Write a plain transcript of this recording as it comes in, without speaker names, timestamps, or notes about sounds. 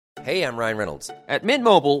Hey, I'm Ryan Reynolds. At Mint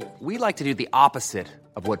Mobile, we like to do the opposite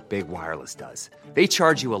of what Big Wireless does. They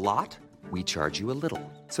charge you a lot, we charge you a little.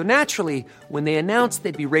 So naturally, when they announced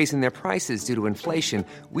they'd be raising their prices due to inflation,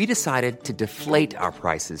 we decided to deflate our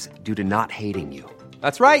prices due to not hating you.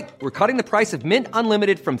 That's right. We're cutting the price of Mint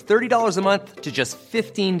Unlimited from $30 a month to just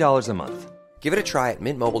 $15 a month. Give it a try at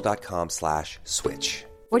mintmobile.com/switch.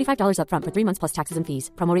 $45 up front for 3 months plus taxes and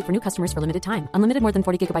fees. Promo rate for new customers for limited time. Unlimited more than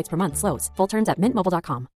 40 gigabytes per month. Slows full terms at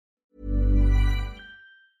mintmobile.com.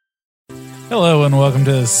 Hello and welcome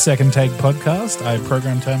to the Second Take podcast. I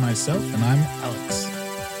programmed her myself and I'm Alex.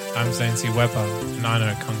 I'm Zancy Weber and I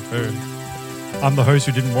know Kung Fu. I'm the host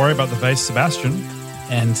who didn't worry about the bass, Sebastian.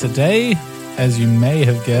 And today, as you may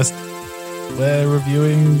have guessed, we're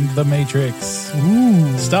reviewing The Matrix.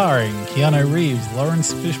 Ooh. Starring Keanu Reeves,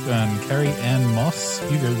 Lawrence Fishburne, Carrie Ann Moss,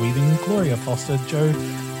 Hugo Weaving, Gloria Foster, Joe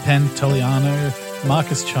Pantoliano,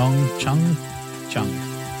 Marcus Chung,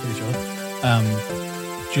 pretty sure,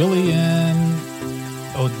 Julian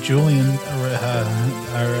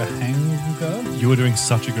Arahanga. You were doing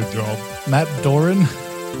such a good job. Matt Doran,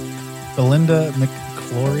 Belinda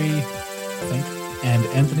McClory, I think, and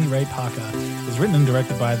Anthony Ray Parker. It was written and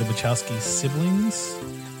directed by the Wachowski siblings,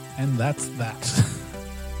 and that's that.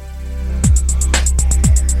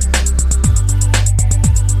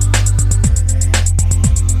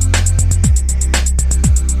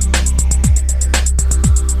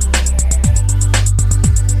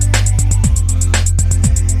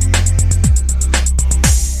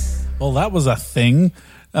 Well, that was a thing.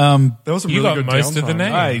 That was some You really got good most of the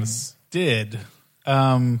downtime. names. I did.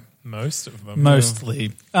 Most of them.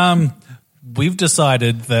 Mostly. We've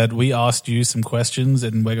decided that we asked you some questions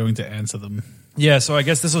and we're going to answer them. Yeah, so I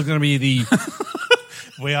guess this is going to be the...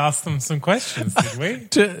 We asked them some questions, did we?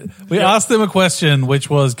 We asked them a question, which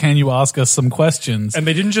was, can you ask us some questions? And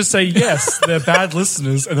they didn't just say yes, they're bad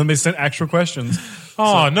listeners, and then they sent actual questions.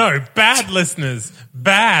 Oh, no. Bad listeners.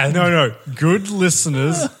 Bad. No, good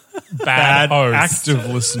listeners, bad hosts. active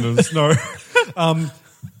listeners. No.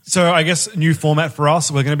 So I guess new format for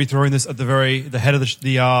us. We're going to be throwing this at the head of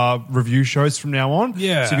the review shows from now on.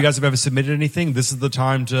 Yeah. So if you guys have ever submitted anything, this is the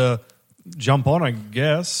time to jump on, I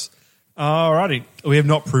guess. Alrighty. We have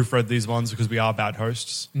not proofread these ones because we are bad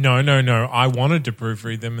hosts. No. I wanted to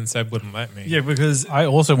proofread them and Seb wouldn't let me. Yeah, because I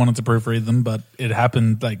also wanted to proofread them, but it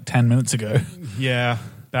happened like 10 minutes ago. yeah,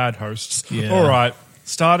 bad hosts. Yeah. All right.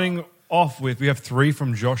 Starting off with, we have 3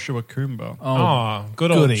 from Joshua Coomber. Oh,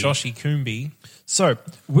 good old goody. Joshy Coombe. So,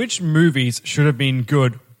 which movies should have been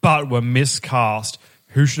good but were miscast?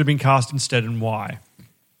 Who should have been cast instead and why?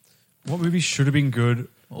 What movie should have been good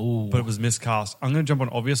but it was miscast? I'm going to jump on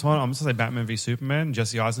an obvious one. I'm just going to say Batman v Superman,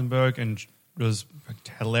 Jesse Eisenberg, and it was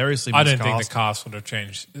hilariously I miscast. don't think the cast would have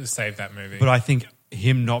saved that movie. But I think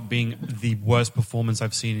him not being the worst performance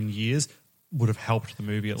I've seen in years would have helped the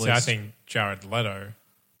movie at least. I think Jared Leto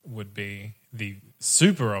would be the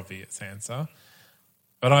super obvious answer.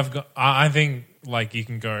 But I think like you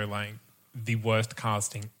can go like the worst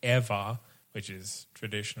casting ever, which is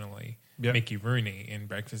traditionally Mickey Rooney in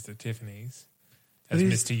Breakfast at Tiffany's as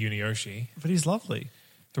Mr. Yunioshi. But he's lovely.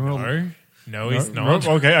 No, he's not.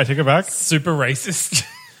 Okay, I take it back. Super racist.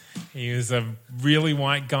 He was a really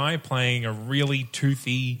white guy playing a really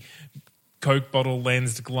toothy Coke bottle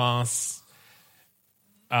lensed glass,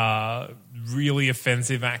 really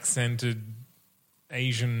offensive accented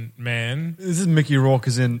Asian man. This is Mickey Rourke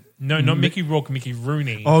as in... No, not Mickey Rourke, Mickey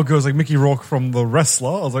Rooney. Oh, it goes like Mickey Rourke from The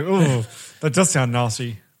Wrestler. I was like, oh, that does sound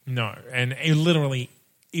nasty. No, and it literally,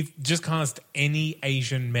 if just cast any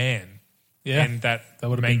Asian man, and that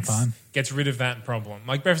would have been fine. Gets rid of that problem.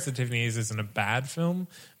 Like Breakfast at Tiffany's isn't a bad film,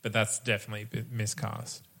 but that's definitely a bit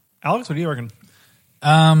miscast. Alex, what do you reckon?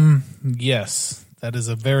 Yes, that is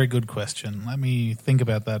a very good question. Let me think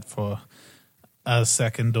about that for a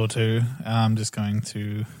second or two. I'm just going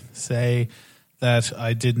to say that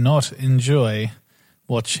I did not enjoy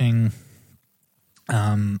watching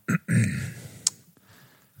You're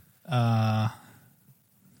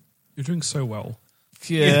doing so well.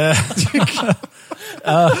 yeah.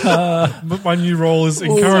 But my new role is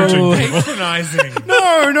encouraging people. Patronizing.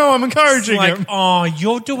 No, I'm encouraging Like, him. oh,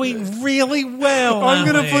 you're doing really well. I'm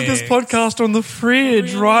going to put this Alex. podcast on the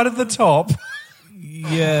fridge right at the top.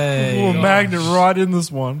 Yay. We'll magnet right in this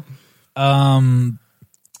one.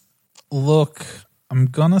 Look, I'm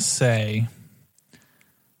gonna say,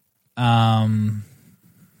 I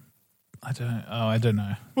don't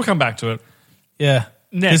know. We'll come back to it. Yeah,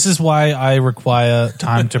 Next. This is why I require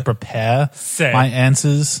time to prepare Same. my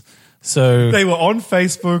answers. So They were on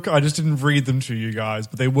Facebook. I just didn't read them to you guys,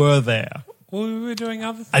 but they were there. Well, we were doing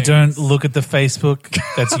other things. I don't look at the Facebook.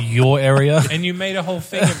 That's your area. And you made a whole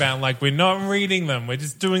thing about like we're not reading them. We're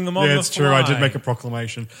just doing them on Yeah, the it's fly. true. I did make a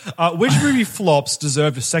proclamation. Which movie flops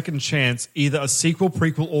deserved a second chance, either a sequel,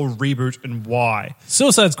 prequel, or reboot, and why?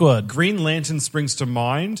 Suicide Squad. Green Lantern springs to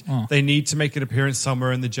mind. Oh. They need to make an appearance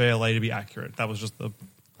somewhere in the JLA to be accurate. That was just the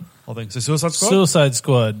whole thing. So Suicide Squad? Suicide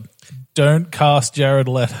Squad. Don't cast Jared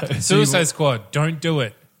Leto. Suicide Squad. Don't do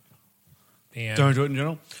it. The end. Don't do it in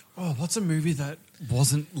general. Oh, what's a movie that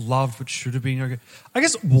wasn't loved but should have been okay? I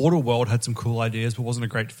guess Waterworld had some cool ideas but wasn't a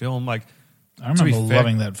great film. Like, I to be remember fair-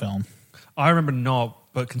 loving that film. I remember not,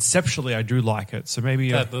 but conceptually I do like it. So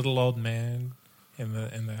maybe That little old man in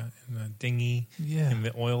the dinghy, Yeah. in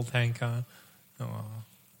the oil tanker. Oh,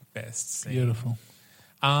 best scene. Beautiful.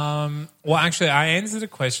 Well, actually, I answered a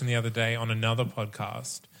question the other day on another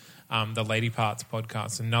podcast, the Lady Parts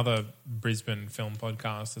podcast, another Brisbane film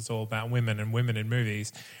podcast. It's all about women and women in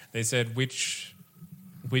movies. They said, which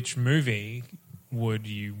movie would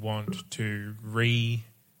you want to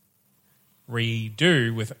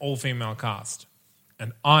redo with all female cast?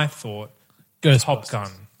 And I thought Top Ghostbusters.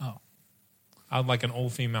 Gun. Oh. I'd like an all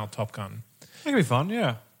female Top Gun that could be fun,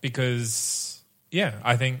 yeah. because, yeah,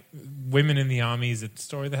 I think women in the army is a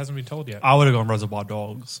story that hasn't been told yet. I would have gone Reservoir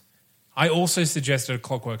Dogs. I also suggested a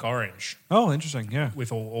Clockwork Orange Oh, interesting, yeah.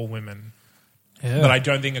 with all women. Yeah. But I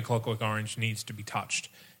don't think a Clockwork Orange needs to be touched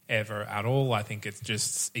ever at all. I think it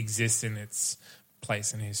just exists in its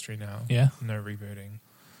place in history now. Yeah. No rebooting.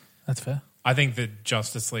 That's fair. I think that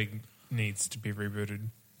Justice League needs to be rebooted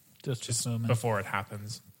Just before it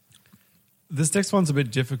happens. This next one's a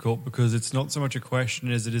bit difficult because it's not so much a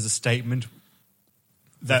question as it is a statement.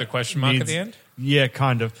 With a question mark at the end? Yeah,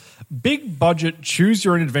 kind of. Big budget, choose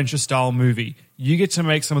your own adventure style movie. You get to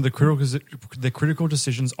make some of the critical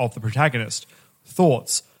decisions of the protagonist.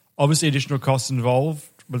 Thoughts. Obviously, additional costs involved,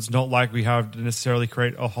 but it's not like we have to necessarily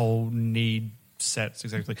create a whole need sets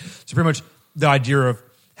exactly. So pretty much the idea of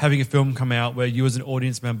having a film come out where you as an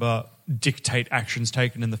audience member dictate actions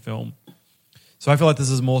taken in the film. So I feel like this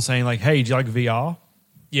is more saying like, hey, do you like VR?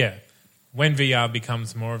 Yeah. When VR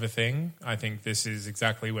becomes more of a thing, I think this is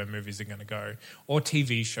exactly where movies are going to go. Or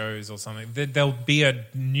TV shows or something. There'll be a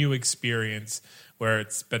new experience where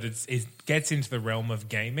it gets into the realm of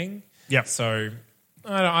gaming. Yep. So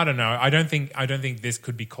I don't know. I don't think this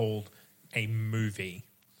could be called a movie.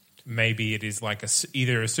 Maybe it is like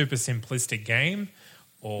either a super simplistic game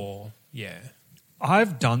or, yeah.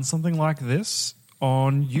 I've done something like this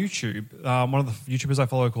on YouTube. One of the YouTubers I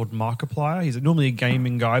follow called Markiplier. He's normally a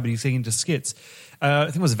gaming guy, but he's into skits. I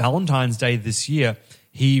think it was Valentine's Day this year.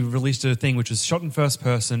 He released a thing which was shot in first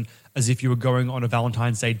person as if you were going on a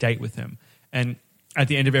Valentine's Day date with him. And at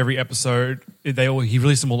the end of every episode, he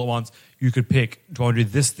released them all at once. You could pick, do I want to do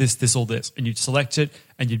this, or this? And you'd select it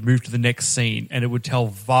and you'd move to the next scene and it would tell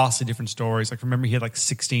vastly different stories. Like remember he had like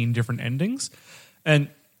 16 different endings. And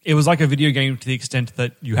it was like a video game to the extent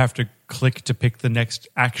that you have to click to pick the next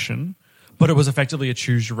action, but it was effectively a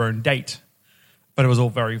choose your own date. But it was all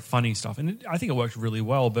very funny stuff. And I think it worked really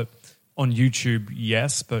well. But on YouTube,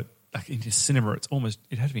 yes, but like in cinema,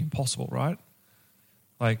 it had to be impossible, right?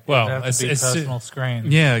 Like, Well, It'd have to be personal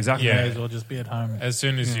screen. yeah, exactly. Yeah. May as well just be at home. As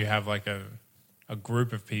soon as you have like a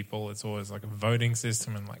group of people, it's always like a voting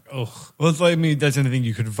system and like, ugh. Well, it's like, I mean, that's anything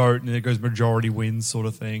you could vote and it goes majority wins sort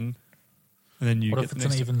of thing. And then you What get if the it's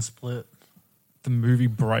next, an even split? the movie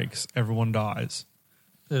breaks, everyone dies.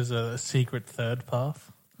 There's a secret third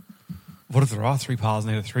path. What if there are 3 paths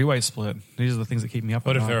and they had a 3-way split? These are the things that keep me up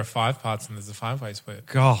What at if night. there are 5 parts and there's a 5-way split?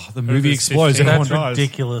 God, the if movie there's explodes, 15? everyone That's dies.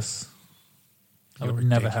 ridiculous. That would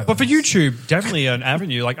never happen. But for YouTube, definitely an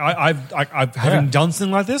avenue. Like I've having done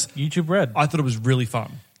something like this, YouTube Red. I thought it was really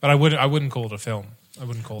fun. But I wouldn't call it a film. I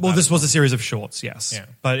wouldn't call it Well, that. this was a series of shorts, yes. Yeah.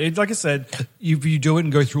 But like I said, you do it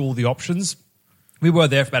and go through all the options. We were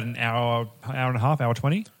there for about an hour and a half, hour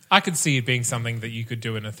 20. I could see it being something that you could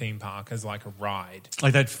do in a theme park as like a ride.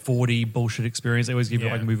 Like that 4D bullshit experience they always give you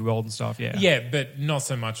Yeah. like Movie World and stuff. Yeah. Yeah, but not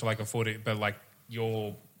so much like a 40, but like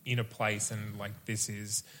you're in a place and like this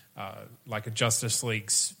is like a Justice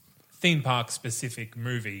League's theme park specific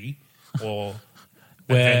movie or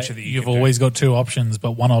where adventure that you've can do. always got 2 options,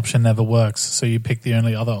 but one option never works. So you pick the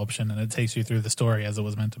only other option and it takes you through the story as it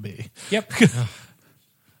was meant to be. Yep.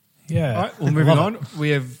 Yeah. All right, well, moving on. We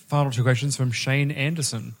have final 2 questions from Shane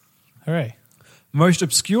Anderson. Hooray. Most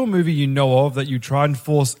obscure movie you know of that you try and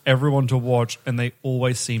force everyone to watch and they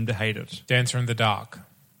always seem to hate it? Dancer in the Dark.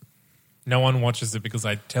 No one watches it because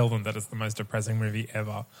I tell them that it's the most depressing movie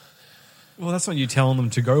ever. Well, that's not you telling them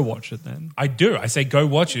to go watch it then. I do. I say go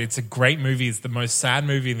watch it. It's a great movie. It's the most sad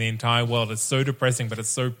movie in the entire world. It's so depressing, but it's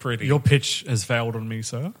so pretty. Your pitch has failed on me,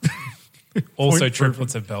 sir. Also, Point proven.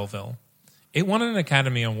 Triplets of Belleville. It won an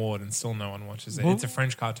Academy Award and still no one watches it. It's a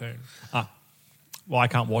French cartoon. Well, I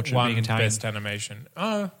can't watch it Won being Italian. Best Animation.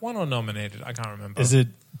 Won or nominated. I can't remember. Is it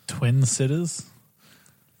Twin Sitters?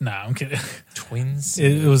 No, I'm kidding. Twins?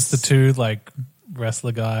 It was the two like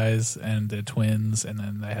wrestler guys and they're twins, and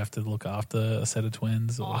then they have to look after a set of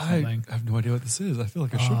twins or something. I have no idea what this is. I feel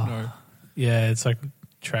like I should know. Yeah, it's like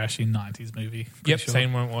trashy 90s movie. Pretty Yep, sure.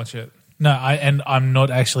 Zane won't watch it. No, I'm not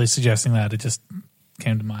actually suggesting that. It just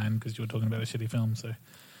came to mind because you were talking about a shitty film. So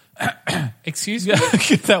Excuse me?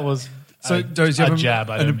 that was So, Doze, you a have jab.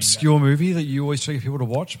 I an don't mean obscure movie that you always try to get people to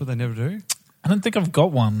watch, but they never do? that. I don't think I've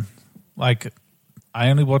got one. Like, I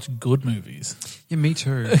only watch good movies. Yeah, me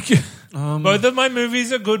too. Both of my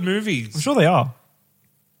movies are good movies. I'm sure they are.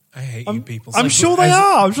 I hate you people. I'm sure they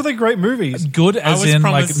are. I'm sure they're great movies. Good as was in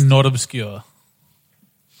promised- like not obscure.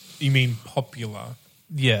 You mean popular?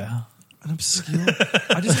 Yeah. An obscure?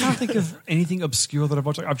 I just can't think of anything obscure that I've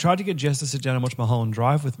watched. Like, I've tried to get Jess to sit down and watch Mulholland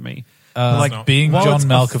Drive with me. But, like, not- Being while John it's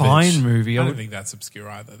Malkovich. a fine movie. I I don't would, think that's obscure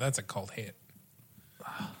either. That's a cult hit.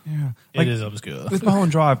 yeah. It Like, is obscure. with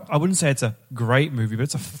Mulholland Drive, I wouldn't say it's a great movie, but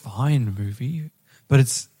it's a fine movie. But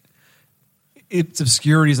its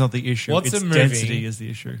obscurity is not the issue. What's its a movie? density is the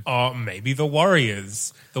issue. Oh, maybe The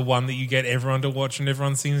Warriors. The one that you get everyone to watch and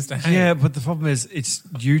everyone seems to hate. Yeah, but the problem is it's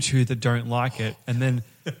you two that don't like it, and then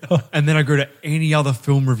I go to any other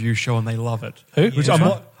film review show and they love it. Who? Which Which I'm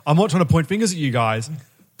one? not trying to point fingers at you guys,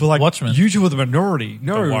 but like Watchmen. you two are the minority.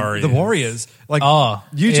 No, The Warriors. the Warriors. Like Oh,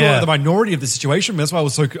 you two yeah. are the minority of the situation. That's why I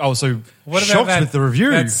was so What about shocked that, with the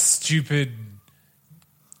review. that stupid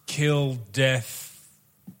kill death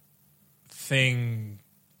thing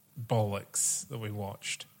bollocks that we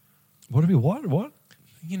watched? What?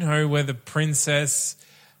 You know, where the princess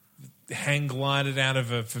hang glided out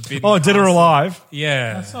of a forbidden Oh, Dead or castle. Alive.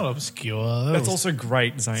 Yeah. That's not obscure. That That's was- also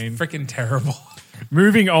great, Zane. Freaking terrible.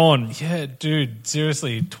 Moving on. Yeah, dude,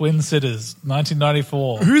 seriously. Twin Sitters,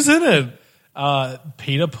 1994. Who's in it?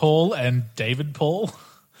 Peter Paul and David Paul.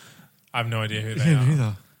 I have no idea who they are.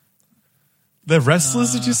 Neither. They're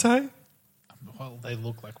wrestlers, did you say? Well, they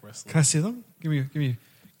look like wrestlers. Can I see them? Give me your phone.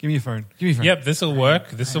 Give me your phone. Yep, this will work.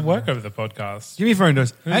 This will work over the podcast. Give me your phone,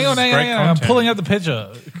 Doze. Hang on. great I'm content. pulling out the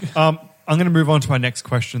picture. I'm going to move on to our next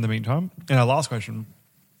question in the meantime. And our last question.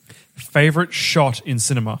 Favorite shot in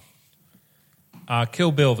cinema?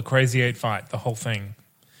 Kill Bill, the Crazy 8 fight, the whole thing.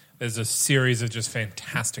 There's a series of just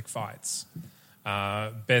fantastic fights.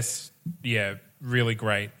 Really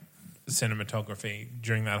great cinematography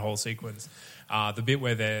during that whole sequence. The bit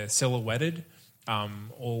where they're silhouetted,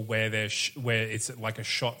 or where where it's like a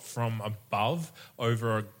shot from above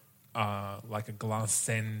over like a glass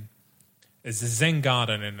Zen. There's a Zen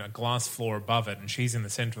garden and a glass floor above it, and she's in the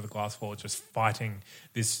center of the glass floor, just fighting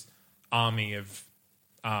this army of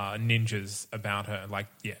ninjas about her. Like,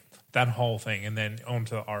 yeah, that whole thing, and then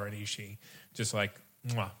onto Oranishi, just like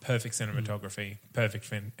perfect cinematography,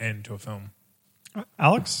 perfect end to a film.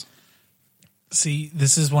 Alex? See,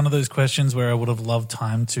 this is one of those questions where I would have loved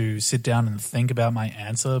time to sit down and think about my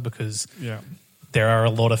answer because there are a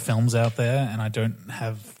lot of films out there and I don't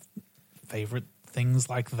have favorite things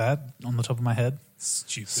like that on the top of my head.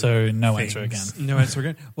 Stupid. So no things. answer again. No answer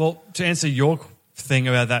again. Well, to answer your thing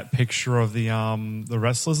about that picture of the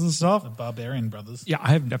wrestlers and stuff, The Barbarian Brothers. yeah,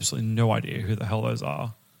 I have absolutely no idea who the hell those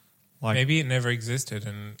are. Like, Maybe it never existed,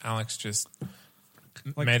 and Alex just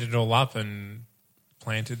made it all up and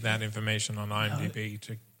planted that information on IMDb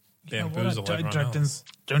to bamboozle everyone else.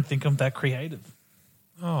 Don't think I'm that creative.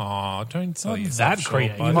 Oh, don't sell Not yourself that short,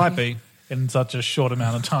 creative. bud. you might be. In such a short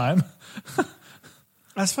amount of time.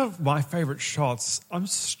 As for my favorite shots, I'm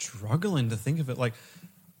struggling to think of it. Like,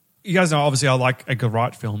 you guys know, obviously, I like Edgar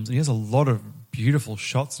Wright films, and he has a lot of beautiful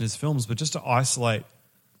shots in his films. But just to isolate,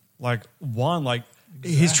 like one, like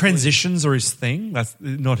his transitions are his thing. That's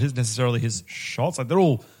not necessarily his shots. Like they're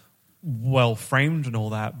all well framed and all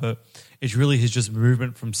that, but it's really his just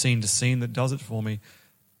movement from scene to scene that does it for me.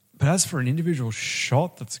 But as for an individual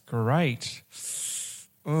shot, that's great.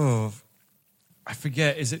 Oh, I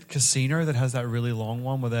forget. Is it Casino that has that really long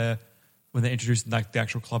one when they're introducing like the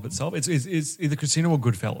actual club itself? It's either Casino or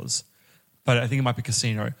Goodfellas, but I think it might be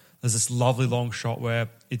Casino. There's this lovely long shot where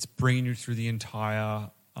it's bringing you through the entire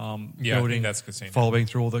I building, think that's Casino. following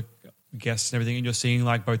through all the guests and everything, and you're seeing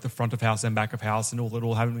like both the front of house and back of house and all that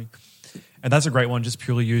all happening. And that's a great one, just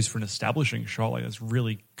purely used for an establishing shot. Like it's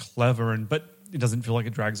really clever, but it doesn't feel like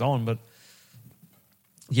it drags on. But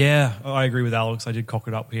yeah, I agree with Alex. I did cock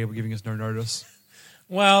it up here. We're giving us no notice.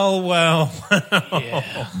 Well.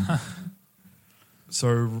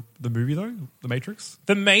 So the movie though, The Matrix.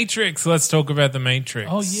 The Matrix. Let's talk about The Matrix.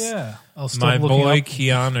 Oh yeah, I'll stop My looking boy up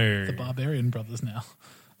Keanu. the Barbarian Brothers now.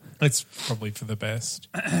 It's probably for the best.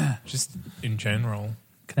 Just in general.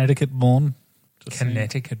 Connecticut born. Just saying.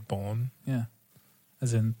 Connecticut born. Yeah,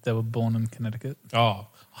 as in they were born in Connecticut. Oh,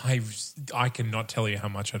 I cannot tell you how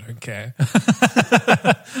much I don't care.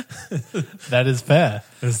 That is fair.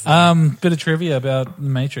 There's- Bit of trivia about The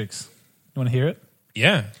Matrix. You want to hear it?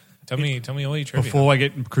 Yeah. Tell me all your trivia. Before I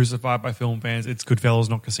get crucified by film fans, it's Goodfellas,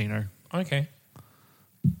 not Casino. Okay.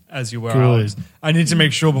 As you were. Good. I need to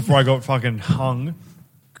make sure before I got fucking hung.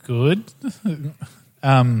 Good.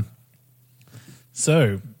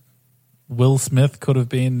 So, Will Smith could have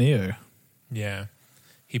been Neo. Yeah.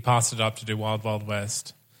 He passed it up to do Wild Wild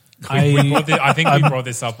West. I I think we brought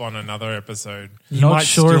this up on another episode. He Not might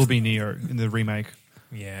sure still if- be Neo in the remake.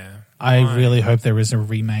 Yeah. I Why? really hope there is a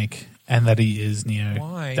remake and that he is Neo.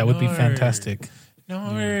 Why? That would be No. fantastic.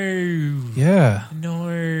 No. Yeah, No.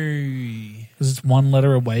 because it's one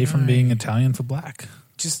letter away from being Italian for black.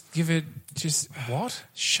 Just give it. Just what?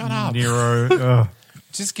 Shut up. Nero. Ugh.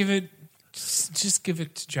 Just give it. Just give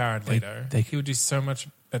it to Jared Leto. they- He would do so much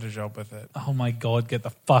better job with it. Oh my God, get the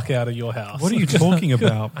fuck out of your house. What are you talking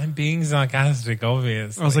about? I'm being sarcastic,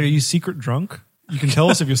 obviously. I was like, are you secret drunk? You can tell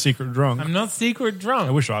us if you're secret drunk. I'm not secret drunk.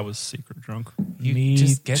 I wish I was secret drunk. You Me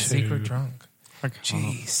just get too. secret drunk. Okay.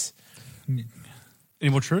 Jeez. Any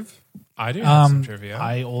more truth? I do have some trivia.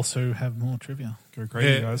 I also have more trivia. Go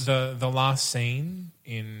crazy, the, guys. the last scene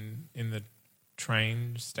in the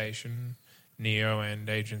train station, Neo and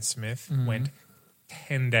Agent Smith went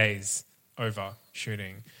 10 days over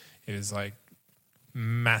shooting. It was like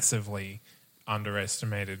massively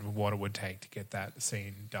underestimated what it would take to get that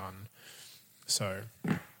scene done. So,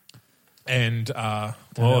 and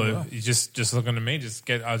well, you just looking at me.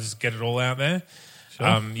 I'll just get it all out there.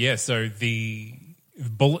 Sure. Yeah. So the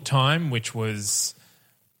bullet time, which was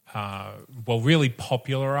really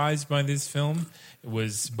popularized by this film, it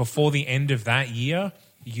was before the end of that year,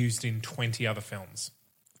 used in 20 other films.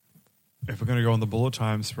 If we're going to go on the bullet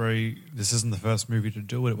time spree, this isn't the first movie to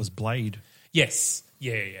do it. It was Blade. Yes.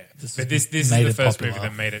 Yeah. This But has this is made the it first popular. movie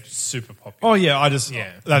that made it super popular. Oh, yeah.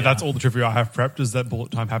 Yeah. That's all the trivia I have prepped is that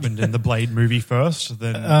bullet time happened in the Blade movie first,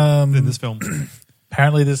 then this film.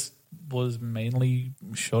 Apparently, this was mainly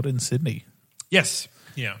shot in Sydney. Yes.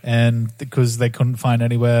 Yeah. And because they couldn't find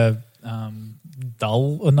anywhere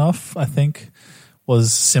dull enough, I think,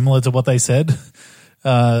 was similar to what they said,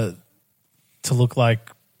 to look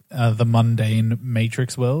like the mundane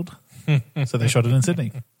Matrix world. So they shot it in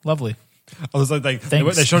Sydney. Lovely. I was like, they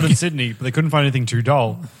Thanks. shot it in Sydney, but they couldn't find anything too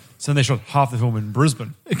dull. So then they shot half the film in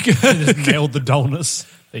Brisbane. They just nailed the dullness.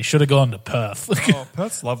 They should have gone to Perth. Oh,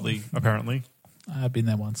 Perth's lovely, apparently. I've been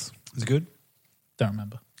there once. Is it good? Don't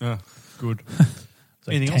remember. Yeah, good. It was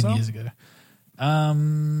like Anything 10 else, years ago.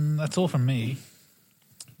 That's all from me.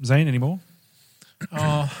 Zane, any more?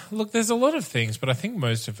 Oh, look, there's a lot of things, but I think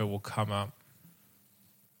most of it will come up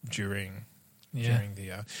during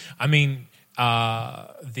the. I mean,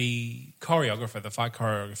 the choreographer, the fight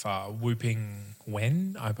choreographer, Whooping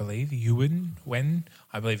Wen, I believe, Wen,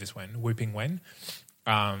 I believe it's Wen, Whooping Wen,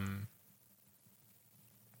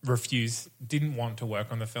 didn't want to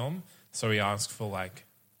work on the film, so he asked for like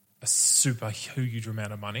a super huge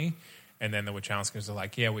amount of money, and then the Wachowskis were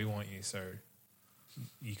like, "Yeah, we want you, so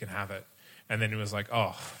you can have it." And then it was like,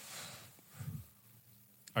 "Oh,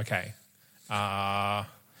 okay,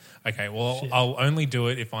 okay. Well, Shit. I'll only do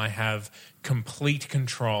it if I have complete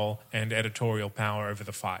control and editorial power over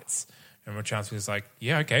the fights." And Wachowski was like,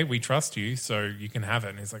 "Yeah, okay, we trust you, so you can have it."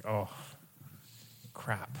 And he's like, "Oh,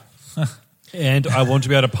 crap." And I want to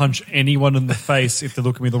be able to punch anyone in the face if they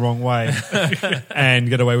look at me the wrong way and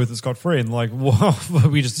get away with it scot-free. And like, whoa,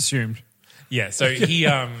 we just assumed. Yeah, so he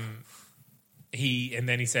and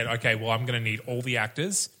then he said, "Okay, well, I'm going to need all the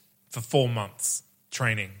actors for 4 months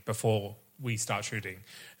training before we start shooting."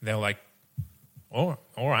 And they're like, "Oh,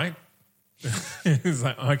 all right." He's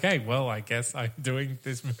like, "Okay, well, I guess I'm doing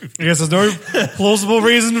this movie." I guess there's no plausible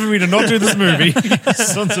reason for me to not do this movie.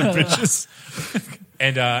 Sons of bitches.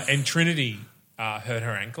 And Trinity hurt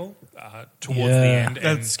her ankle towards Yeah. the end.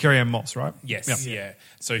 And That's Carrie-Anne Moss, right? yes, yeah.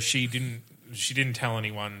 So she didn't tell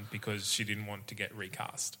anyone because she didn't want to get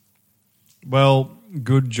recast. Well,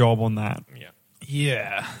 good job on that. Yeah.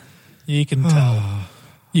 Yeah. You can tell.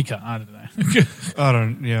 You can't. I don't know. I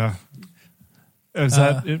don't, yeah. Is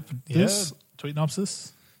that it for this? Tweet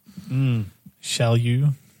synopsis. Shall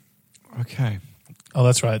you? Okay. Oh,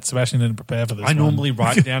 that's right. Sebastian didn't prepare for this. I one. normally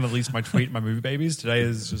write down at least my tweet, my movie babies. Today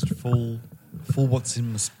is just full what's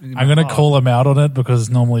in my I'm going to heart. call him out on it because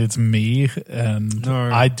normally it's me, and No.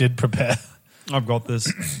 I did prepare. I've got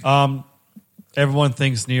this. Everyone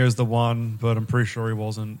thinks Neo's the one, but I'm pretty sure he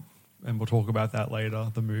wasn't. And we'll talk about that later.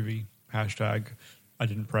 The movie. #I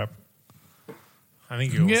didn't prep. I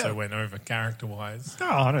think you also Yeah. went over character-wise. No,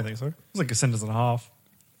 I don't think so. It was like a sentence and a half.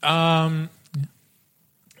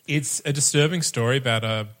 It's a disturbing story about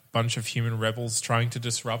a bunch of human rebels trying to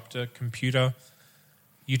disrupt a computer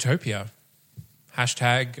utopia.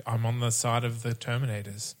 #I'm on the side of the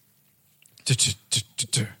Terminators. I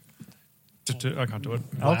can't do it.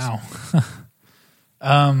 Alex?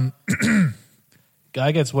 Wow.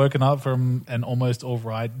 Guy gets woken up from an almost all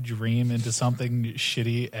right dream into something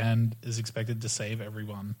shitty and is expected to save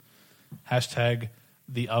everyone.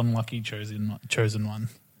 #the unlucky chosen one.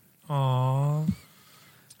 Aww.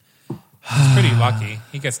 He's pretty lucky.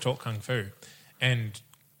 He gets taught kung fu and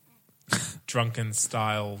drunken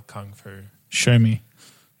style kung fu. Show me.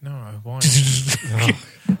 No, I won't.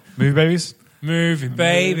 Movie babies? Movie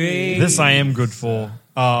baby. This I am good for.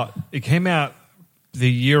 It came out the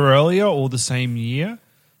year earlier or the same year,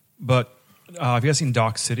 but have you guys seen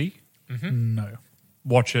Dark City? No.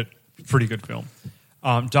 Watch it. Pretty good film.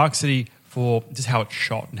 Dark City for just how it's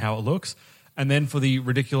shot and how it looks. And then for the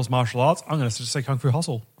ridiculous martial arts, I'm going to just say Kung Fu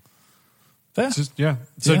Hustle. Fair. It's just, yeah.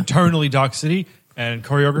 So Yeah. tonally Dark City and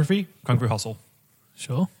choreography, Kung Fu Hustle.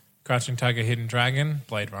 Sure. Crouching Tiger, Hidden Dragon,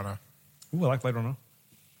 Blade Runner. Ooh, I like Blade Runner.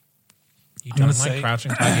 You I'm don't gonna like say-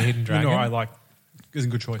 Crouching Tiger, Hidden Dragon? No, I like. It's a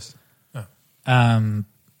good choice. I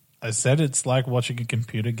said it's like watching a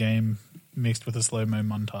computer game mixed with a slow-mo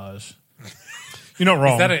montage. You're not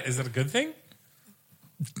wrong. Is that a good thing?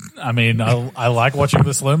 I mean, I like watching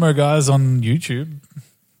the slow-mo guys on YouTube.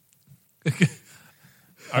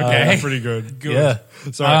 Okay. Pretty good. Good. Yeah.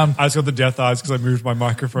 Sorry, I just got the death eyes because I moved my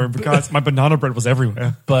microphone. But guys, my banana bread was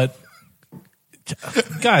everywhere. But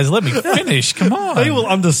guys, let me finish. Come on. They will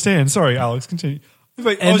understand. Sorry, Alex, continue.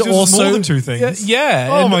 Wait, And it's also more than two things. Yeah.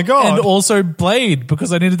 Oh and- my God. And also Blade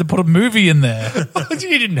because I needed to put a movie in there.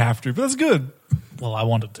 You didn't have to, but that's good. Well, I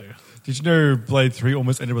wanted to. Did you know Blade 3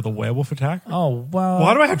 almost ended with a werewolf attack? Oh well.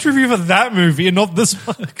 Why do I have to review for that movie and not this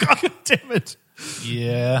one? God damn it.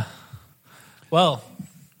 Yeah. Well,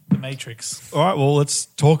 The Matrix. All right, well, let's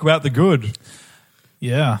talk about the good.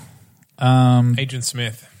 Yeah. Agent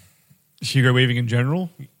Smith. Hugo Weaving in general.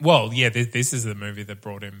 Well, yeah, this is the movie that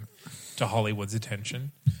brought him to Hollywood's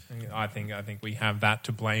attention. I think we have that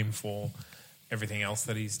to blame for everything else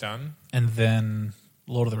that he's done. And then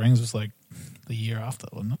Lord of the Rings was like the year after,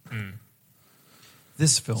 wasn't it?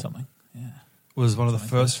 This film Something. Yeah. was one of the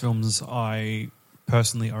first films I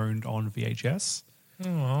personally owned on VHS.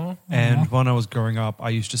 Aww. And when I was growing up, I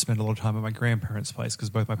used to spend a lot of time at my grandparents' place because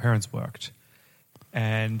both my parents worked.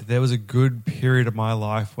 And there was a good period of my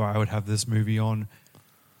life where I would have this movie on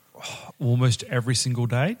almost every single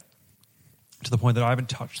day, to the point that I haven't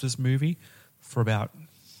touched this movie for about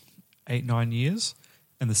 8-9 years.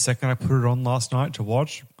 And the second I put it on last night to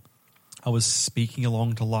watch, I was speaking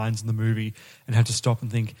along to lines in the movie and had to stop and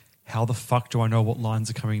think, how the fuck do I know what lines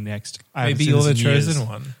are coming next? I haven't Maybe seen you're this the in years. chosen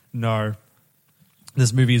one. No.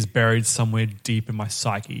 This movie is buried somewhere deep in my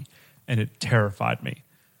psyche, and it terrified me.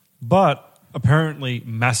 But apparently,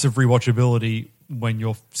 massive rewatchability when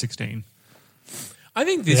you're 16. I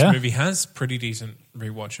think this Yeah. movie has pretty decent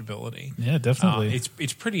rewatchability. Yeah, definitely.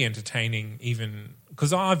 It's pretty entertaining, even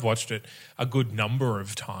because I've watched it a good number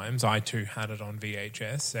of times. I too had it on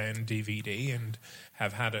VHS and DVD, and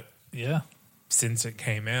have had it Yeah. since it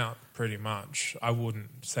came out. Pretty much, I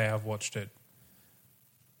wouldn't say I've watched it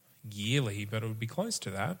yearly, but it would be close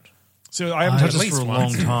to that. So I haven't touched At this for a least long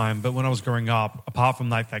once. time, but when I was growing up, apart from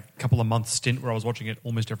like that couple of months stint where I was watching it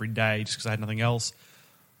almost every day just because I had nothing else,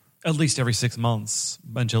 at least every 6 months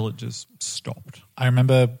until it just stopped. I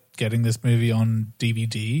remember getting this movie on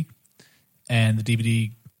DVD, and the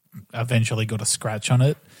DVD eventually got a scratch on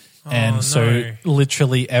it. And so no.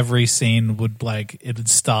 literally every scene would it would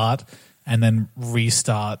start and then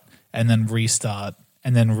restart and then restart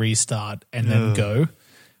and then restart and then go.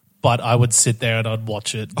 But I would sit there and I'd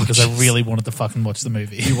watch it because I really wanted to fucking watch the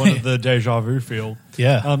movie. You wanted the deja vu feel.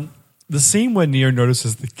 Yeah. The scene where Neo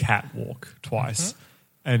notices the catwalk twice,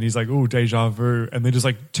 and he's like, "Oh, deja vu," and they just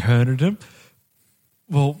like turn at him.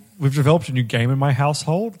 Well, we've developed a new game in my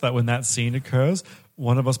household that when that scene occurs,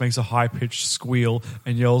 one of us makes a high pitched squeal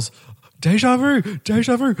and yells, "Deja vu,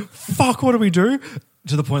 deja vu! Fuck, what do we do?"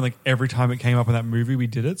 To the point, like every time it came up in that movie, we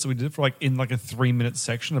did it. So we did it for in a 3-minute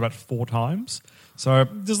section about 4 times. So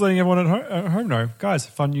just letting everyone at home know, guys,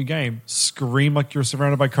 fun new game. Scream like you're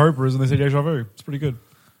surrounded by cobras and they say deja vu. It's pretty good.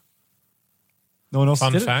 No one else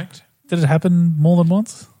Fun did it? fact: Did it happen more than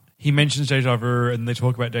once? he mentions deja vu, and they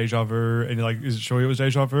talk about deja vu, and you're like, is it sure it was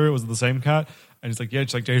deja vu? Was it the same cat? And he's like, yeah,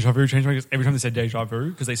 it's like deja vu changed. Every time they said deja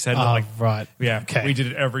vu, because they said that, like, right. yeah, Okay. we did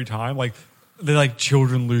it every time. Like, they're like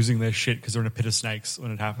children losing their shit because they're in a pit of snakes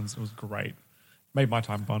when it happens. It was great. Made my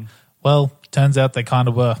time fun. Well, turns out they kind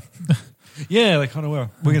of were. Yeah, they kind of were.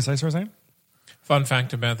 We're going to say so, Zane? Fun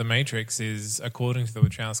fact about The Matrix is, according to the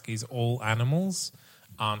Wachowskis, all animals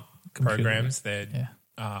aren't programs.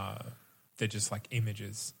 They're just like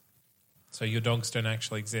images. So your dogs don't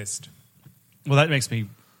actually exist. Well, that makes me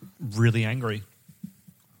really angry.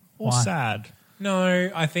 Or Why? sad. No,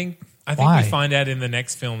 I think Why? we find out in the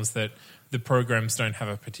next films that the programs don't have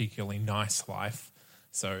a particularly nice life.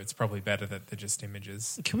 So it's probably better that they're just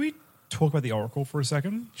images. Can we talk about the Oracle for a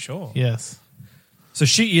second? Sure. Yes. So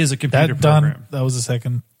she is a computer That program. done. That was the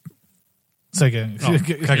second. Second. Oh,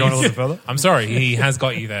 can I go on a little further? I'm sorry, he has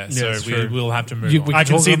got you there, so it's true. we'll have to move You- on. we- I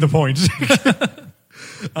talk concede on- the point.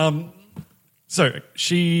 So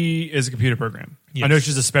she is a computer program. Yes. I know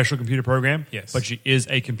she's a special computer program, Yes. but she is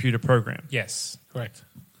a computer program. Yes. Correct.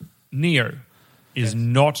 Neo is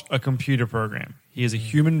not a computer program. He is a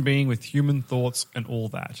human being with human thoughts and all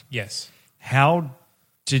that. Yes. How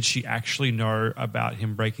did she actually know about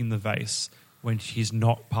him breaking the vase when he's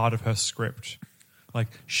not part of her script? Like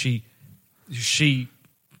she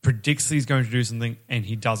predicts that he's going to do something and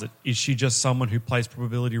he does it. Is she just someone who plays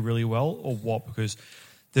probability really well, or what? Because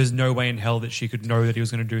there's no way in hell that she could know that he was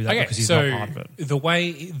going to do that because he's not part of it. The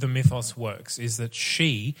way the mythos works is that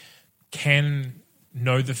she can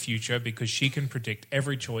know the future because she can predict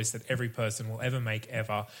every choice that every person will ever make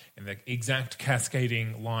ever in the exact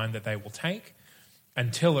cascading line that they will take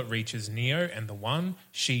until it reaches Neo and the One.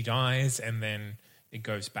 She dies and then it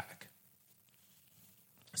goes back.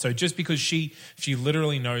 So just because she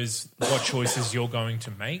literally knows what choices you're going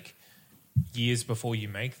to make years before you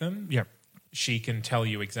make them, Yep. she can tell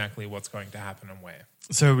you exactly what's going to happen and where.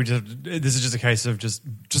 So this is just a case of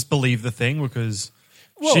just believe the thing because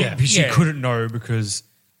Well, she yeah. couldn't know because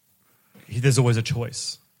there's always a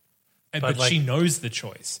choice. But like- she knows the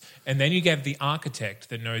choice. And then you get the architect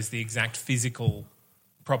that knows the exact physical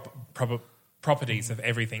properties of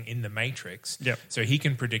everything in the Matrix. Yep. So he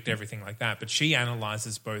can predict everything like that. But she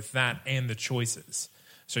analyzes both that and the choices.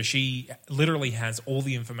 So she literally has all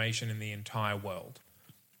the information in the entire world.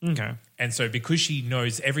 Okay. And so because she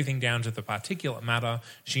knows everything down to the particulate matter,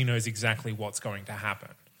 she knows exactly what's going to happen.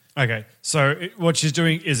 Okay. So what she's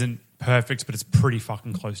doing isn't perfect, but it's pretty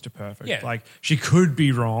fucking close to perfect. Yeah. Like she could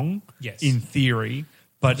be wrong Yes. in theory,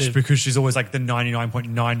 but just because she's always like the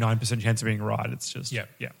 99.99% chance of being right, it's just Yeah.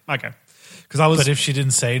 Okay. Because I was But if she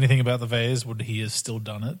didn't say anything about the vase, would he have still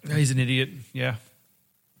done it? he's an idiot. Yeah.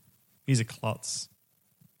 He's a klutz.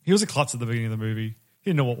 He was a klutz at the beginning of the movie. He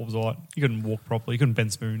didn't know what was what. He couldn't walk properly. He couldn't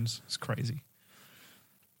bend spoons. It's crazy.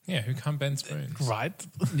 Yeah, who can't bend spoons? Right.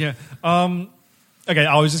 Yeah. Okay,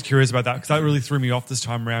 I was just curious about that because that really threw me off this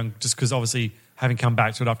time around just because obviously having come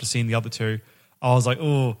back to it after seeing the other two, I was like,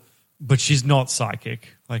 oh, but she's not psychic.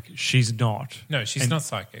 Like, she's not. No, she's And- not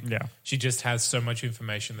psychic. Yeah. She just has so much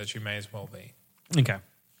information that she may as well be. Okay.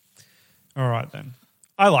 All right, then.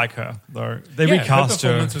 I like her, though. They Yeah, recast her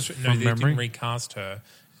performance was, from no, they memory. didn't recast her.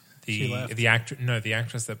 She left. The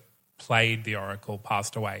actress that played the Oracle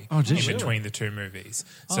passed away Oh, did in she? between the two movies.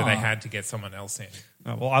 So they had to get someone else in.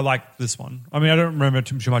 Oh, well, I like this one. I mean, I don't remember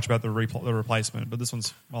too much about the replacement, but this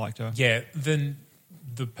one's, I liked her. Yeah, then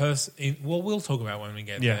the person... Well, we'll talk about when we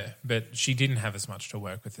get Yeah. there. But she didn't have as much to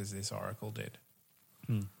work with as this Oracle did.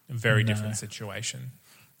 A very different situation.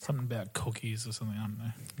 Something about cookies or something, I don't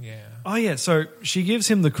know. Yeah. Oh, yeah. So she gives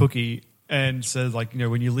him the cookie and says, like, you know,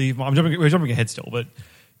 when you leave, we're jumping ahead still, but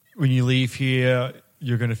when you leave here,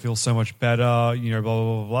 you're going to feel so much better, you know, blah,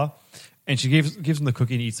 blah, blah, blah. And she gives him the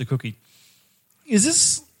cookie and he eats the cookie. Is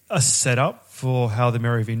this a setup for how the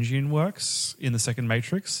Merovingian works in the second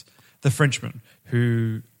Matrix? The Frenchman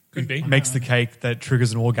who Could be. makes the cake that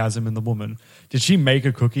triggers an orgasm in the woman. Did she make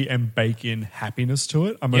a cookie and bake in happiness to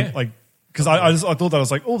it? I mean, Yeah. like, because I thought that I was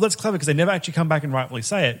like, oh, that's clever because they never actually come back and rightfully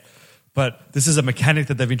say it. But this is a mechanic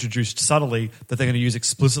that they've introduced subtly that they're going to use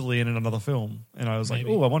explicitly in another film. And I was like,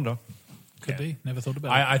 Maybe. oh, I wonder. Could Yeah. be. Never thought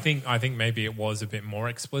about it. I think maybe it was a bit more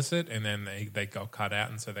explicit and then they got cut out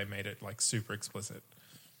and so they made it like super explicit.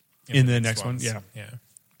 In the next one, ones. yeah. Yeah.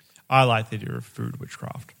 I like the idea of food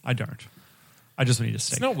witchcraft. I don't. I just need a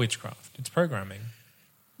steak. It's not witchcraft. It's programming.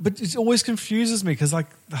 But it always confuses me because, like,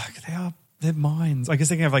 they're minds. I guess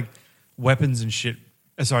they can have, like, weapons and shit.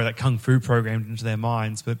 Like kung fu programmed into their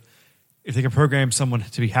minds. But if they can program someone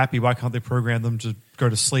to be happy, why can't they program them to go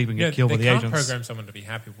to sleep and get killed by the they agents? can't program someone to be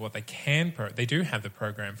happy. But what they can, they do have the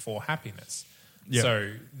program for happiness. Yeah.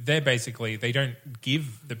 So they don't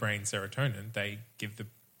give the brain serotonin. They give the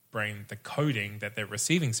brain the coding that they're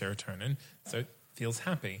receiving serotonin, so it feels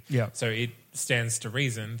happy. Yeah. So it stands to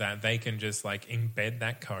reason that they can just like embed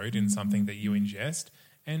that code in something that you ingest,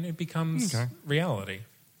 and it becomes reality.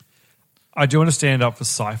 I do want to stand up for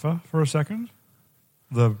Cypher for a second.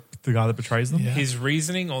 The guy that betrays them. Yeah. His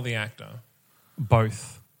reasoning or the actor?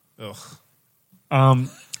 Both. Ugh.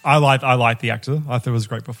 I like the actor. I thought it was a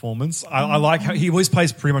great performance. I like how he always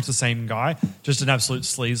plays pretty much the same guy, just an absolute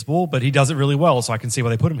sleazeball, but he does it really well, so I can see why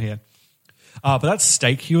they put him here. But that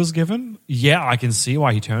steak he was given, I can see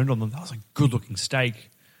why he turned on them. That was a good-looking steak.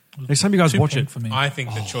 Next time you guys Too watch pink it, for me. I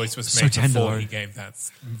think the choice was so made tender, before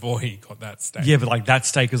though. he got that steak. yeah, but like that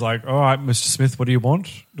steak is like, all right, Mr. Smith, what do you want?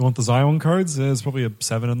 Do you want the Zion codes? There's probably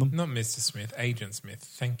 7 in them. Not Mr. Smith, Agent Smith.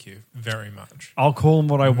 Thank you very much. I'll call him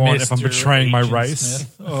what I want if I'm Mr. betraying my Agent race.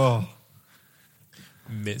 Smith. Oh.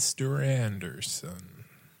 Mr. Anderson.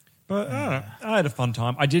 But I had a fun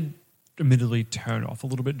time. I did admittedly turn off a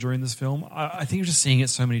little bit during this film. I think just seeing it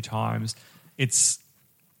so many times,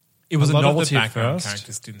 it was a lot novelty of the at background first.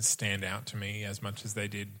 characters didn't stand out to me as much as they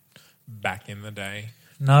did back in the day.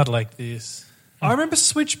 Not like this. I remember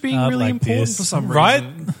Switch being Not really like important this. for some Right?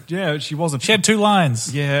 reason. Yeah, she wasn't. She had 2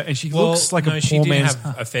 lines. Yeah, and she looks like a she poor did man's.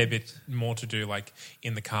 have a fair bit more to do, like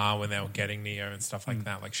in the car when they were getting Neo and stuff like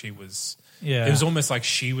that. Like she was, Yeah. it was almost like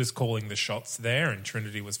she was calling the shots there, and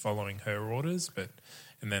Trinity was following her orders.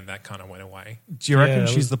 And then that kind of went away. Do you reckon that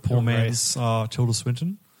she's was the poor a man's Tilda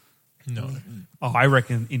Swinton? No, Oh, I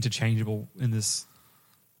reckon interchangeable in this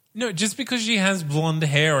no, just because she has blonde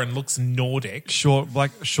hair and looks Nordic. short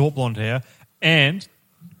blonde hair. And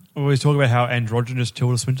we always talk about how androgynous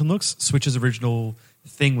Tilda Swinton looks. Switch's original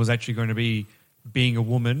thing was actually going to be being a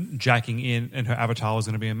woman, jacking in, and her avatar was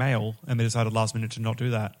going to be a male. And they decided last minute to not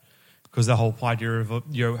do that because the whole idea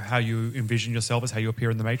of how you envision yourself is how you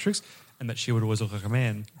appear in the Matrix, and that she would always look like a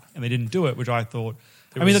man. And they didn't do it, which I thought.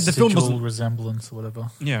 I mean, the film wasn't. resemblance or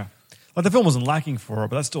whatever. Yeah. Like the film wasn't lacking for it,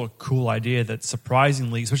 but that's still a cool idea that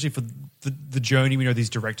surprisingly, especially for the journey we know these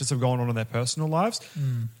directors have gone on in their personal lives,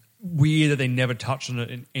 weird that they never touched on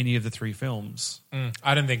it in any of the 3 films.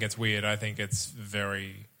 I don't think it's weird. I think it's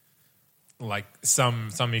very like some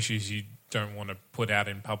issues you don't want to put out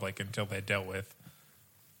in public until they're dealt with.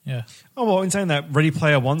 Yeah. Oh, well, in saying that, Ready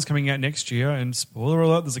Player One's coming out next year, and spoiler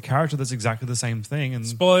alert, there's a character that's exactly the same thing. And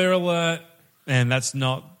Spoiler alert. And that's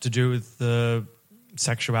not to do with the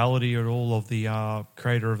sexuality at all of the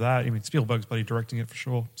creator of that. I mean, Spielberg's bloody directing it for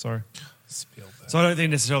sure. So Spielberg. I don't think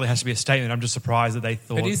it necessarily has to be a statement. I'm just surprised that they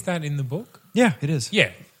thought. But is that in the book? Yeah, it is.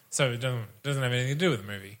 Yeah. So it doesn't have anything to do with the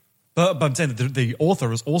movie. But I'm saying that the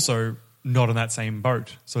author is also not in that same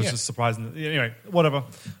boat. So it's Yeah. just surprising. Anyway, whatever.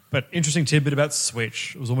 But interesting tidbit about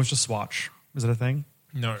Switch. It was almost a swatch. Is it a thing?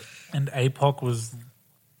 No. And APOC was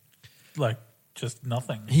like just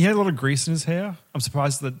nothing, He had a lot of grease in his hair. I'm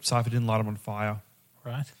surprised that Cypher didn't light him on fire.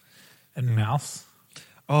 right? And Mouse.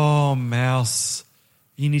 Oh, Mouse.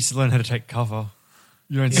 He needs to learn how to take cover.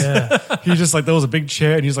 You don't Yeah. He just like, there was a big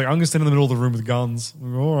chair and he's like, I'm going to stand in the middle of the room with guns.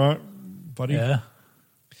 I'm like, all right, buddy. Yeah.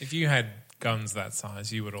 If you had guns that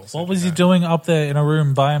size, you would also. What do was he that. doing up there in a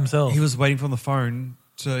room by himself? He was waiting for the phone.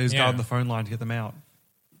 So he was Yeah. guarding the phone line to get them out.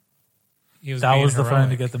 He was that being was the phone heroic.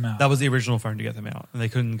 to get them out. That was the original phone to get them out. And they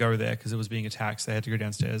couldn't go there because it was being attacked. So they had to go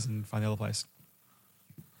downstairs and find the other place.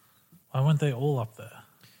 Why weren't they all up there?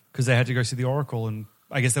 Because they had to go see the Oracle. And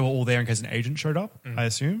I guess they were all there in case an agent showed up, I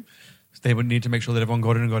assume. So they would need to make sure that everyone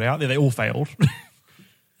got in and got out. They all failed.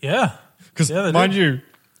 Yeah. Because, Yeah, they mind did. you,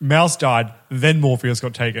 Mouse died, then Morpheus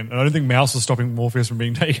got taken. And I don't think Mouse was stopping Morpheus from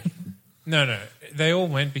being taken. No. They all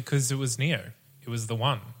went because it was Neo. It was the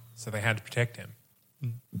one. So they had to protect him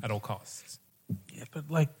at all costs. Yeah, but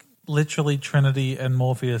like literally Trinity and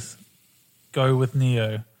Morpheus go with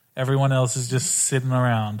Neo. Everyone else is just sitting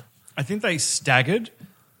around. I think they staggered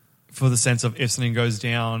for the sense of if something goes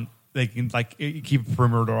down, they can like keep a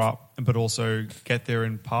perimeter up, but also get there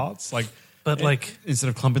in parts. But like, instead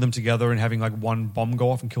of clumping them together and having like one bomb go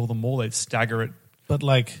off and kill them all, they'd stagger it. but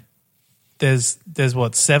like, there's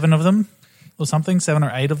what, 7 of them or something, 7 or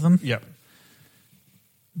 8 of them. Yep.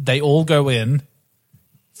 They all go in.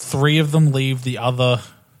 3 of them leave the other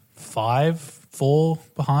 4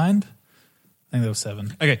 behind. I think there was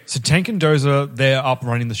 7. Okay, so Tank and Dozer, they're up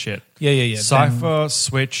running the shit. Yeah. Cypher,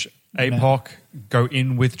 Switch, APOC go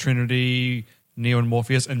in with Trinity, Neo and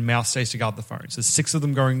Morpheus, and Mouse stays to guard the phone. So 6 of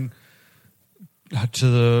them going to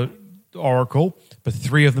the Oracle, but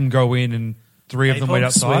 3 of them go in and 3 of them wait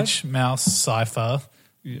outside. Switch, Mouse, Cypher,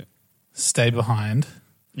 Yeah. stay behind.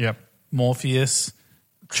 Yep. Morpheus,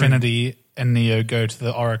 Trinity, and Neo go to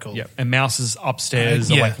the Oracle. Yep. And Mouse is upstairs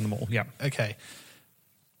Yeah. away from them all. Yeah. Okay.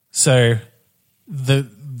 So the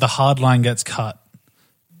hard line gets cut.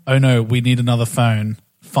 Oh no, we need another phone.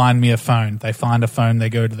 Find me a phone. They find a phone, they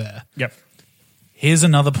go to there. Yep. Here's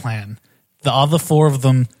another plan. The other 4 of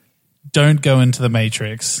them don't go into the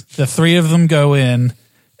Matrix. The 3 of them go in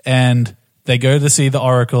and they go to see the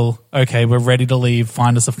Oracle. Okay, we're ready to leave.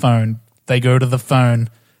 Find us a phone. They go to the phone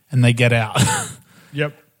and they get out.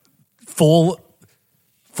 Yep. 4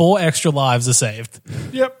 extra lives are saved.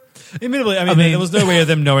 Yep. Admittedly, I mean, there was no way of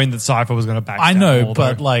them knowing that Cypher was going to backstab. I know, them,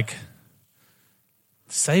 but like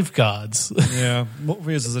safeguards. Yeah,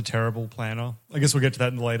 Morpheus is a terrible planner. I guess we'll get to that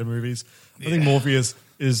in the later movies. I think Morpheus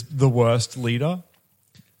is the worst leader.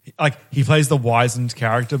 Like, he plays the wizened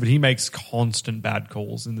character, but he makes constant bad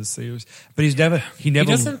calls in this series. But he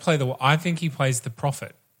doesn't play I think he plays the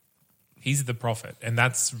prophet. He's the prophet, and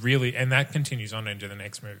that continues on into the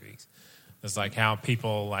next movies. It's like how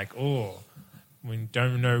people like, we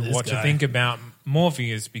don't know what to think about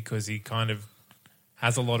Morpheus because he kind of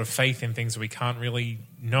has a lot of faith in things we can't really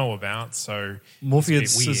know about. So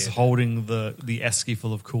Morpheus is holding the esky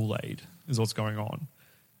full of Kool-Aid is what's going on.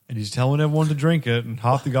 And he's telling everyone to drink it, and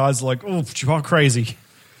half the guys are like, oh, you are crazy.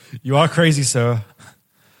 You are crazy, sir.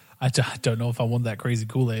 I don't know if I want that crazy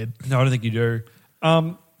Kool-Aid. No, I don't think you do.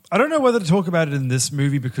 I don't know whether to talk about it in this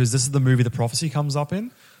movie because this is the movie the prophecy comes up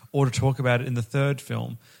in, or to talk about it in the third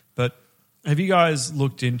film. But have you guys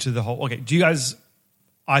looked into the whole... Okay, do you guys...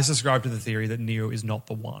 I subscribe to the theory that Neo is not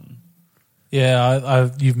the one. Yeah,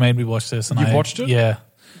 you've made me watch this. And You've watched it? Yeah.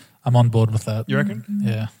 I'm on board with that. You reckon?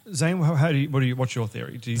 Yeah. Zane, what's your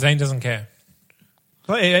theory? Zane doesn't care.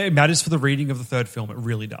 But it matters for the reading of the third film. It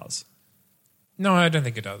really does. No, I don't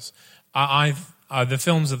think it does. The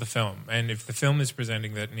films are the film, and if the film is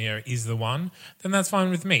presenting that Neo is the one, then that's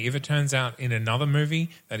fine with me. If it turns out in another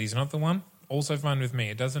movie that he's not the one, also fine with me.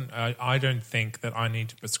 It doesn't. I don't think that I need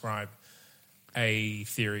to prescribe a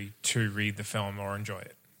theory to read the film or enjoy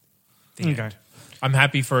it. Okay. I'm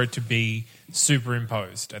happy for it to be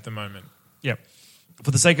superimposed at the moment. Yep.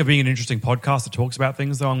 For the sake of being an interesting podcast that talks about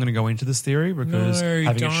things, though, I'm going to go into this theory because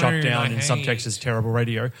having it shut down in subtext is terrible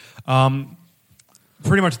radio.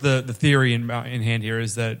 Pretty much the theory in hand here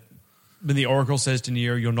is that when the Oracle says to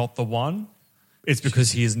Neo, you're not the one, it's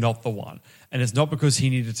because he is not the one. And it's not because he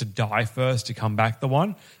needed to die first to come back the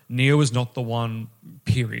one. Neo is not the one,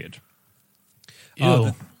 period.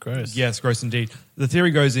 Ew, gross. Yes, gross indeed. The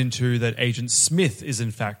theory goes into that Agent Smith is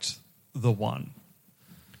in fact the one.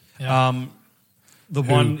 Yeah. The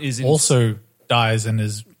one is also dies and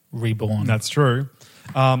is reborn. That's true.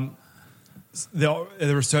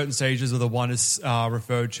 There are certain stages where the one is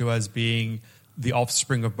referred to as being the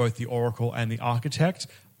offspring of both the Oracle and the Architect,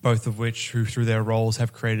 both of which, who through their roles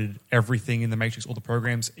have created everything in the Matrix, all the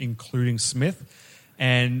programs, including Smith.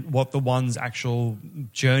 And what the one's actual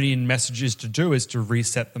journey and message is to do is to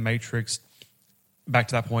reset the Matrix back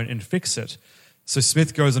to that point and fix it. So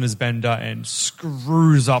Smith goes on his bender and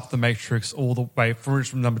screws up the Matrix all the way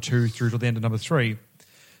from number 2 through to the end of number 3,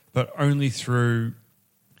 but only through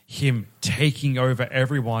him taking over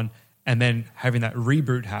everyone and then having that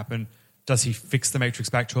reboot happen does he fix the Matrix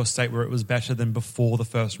back to a state where it was better than before the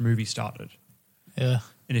first movie started. Yeah.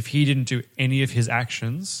 And if he didn't do any of his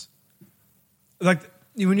actions, like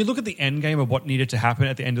when you look at the end game of what needed to happen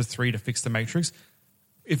at the end of 3 to fix the Matrix,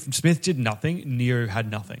 if Smith did nothing, Neo had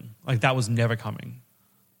nothing. Like that was never coming.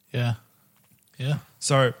 Yeah. Yeah.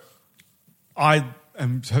 So I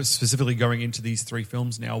am specifically going into these 3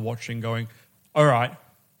 films now, watching, going, all right,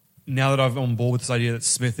 now that I'm on board with this idea that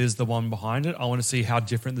Smith is the one behind it, I want to see how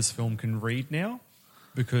different this film can read now,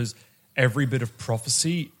 because every bit of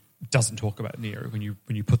prophecy doesn't talk about Neo when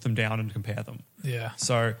you put them down and compare them. Yeah.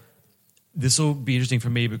 So this will be interesting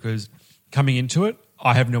for me because coming into it,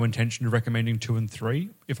 I have no intention of recommending 2 and 3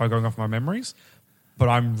 if I'm going off my memories, but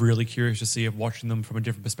I'm really curious to see if watching them from a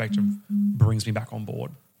different perspective brings me back on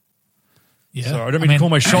board. Yeah. So I don't mean to call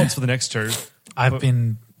my shots for the next 2.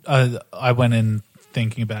 I went in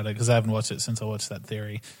thinking about it because I haven't watched it since I watched that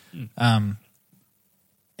theory. And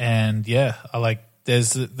yeah,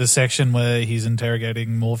 there's the section where he's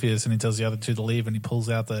interrogating Morpheus and he tells the other 2 to leave and he pulls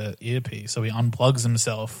out the earpiece. So he unplugs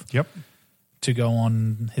himself to go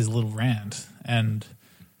on his little rant. And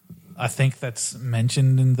I think that's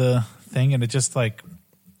mentioned in the thing, and it just like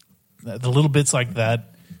the little bits like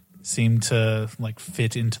that seem to like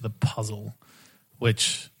fit into the puzzle,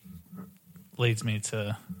 which leads me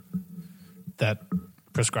to that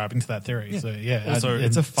prescribing to that theory. So yeah, also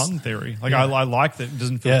it's a fun theory. Like I like that it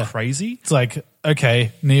doesn't feel crazy. It's like,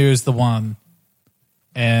 okay, Neo's the one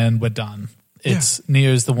and we're done. It's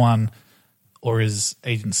Neo's the one, or is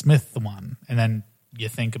Agent Smith the one? And then you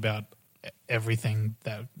think about everything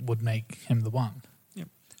that would make him the one. Yeah.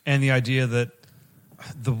 and the idea that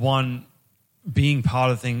the one being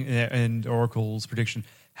part of the thing and Oracle's prediction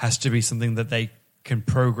has to be something that they can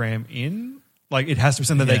program in. Like, it has to be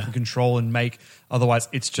something that they can control and make. Otherwise,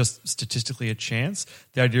 it's just statistically a chance.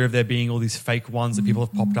 The idea of there being all these fake ones that people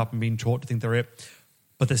have popped up and been taught to think they're it,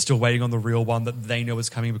 but they're still waiting on the real one that they know is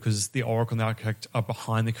coming because the Oracle and the Architect are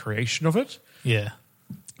behind the creation of it. Yeah.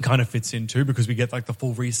 Kind of fits in too, because we get like the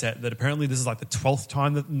full reset that apparently this is like the 12th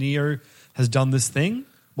time that Neo has done this thing.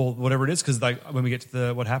 Well, whatever it is, because like when we get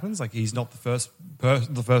to what happens, like he's not the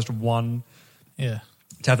first one Yeah.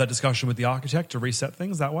 to have that discussion with the Architect to reset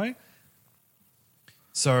things that way.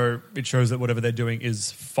 So it shows that whatever they're doing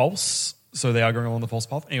is false. So they are going along the false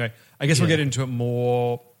path. Anyway, I guess we'll get into it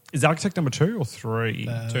more. Is the Architect number 2 or 3? 2.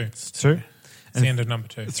 2. It's the end of number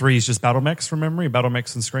 2. 3 is just Battle Mechs from memory. Battle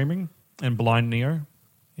Mechs and Screaming and Blind Neo.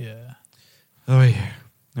 Yeah. Oh yeah.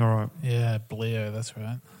 All right. Yeah, Bleo, that's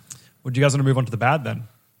right. Would you guys want to move on to the bad then?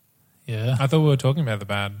 Yeah. I thought we were talking about the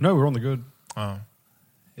bad. No, we're on the good. Oh.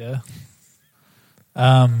 Yeah.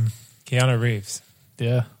 Keanu Reeves.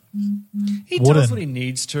 Yeah. He Wooden. does what he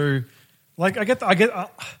needs to. Like,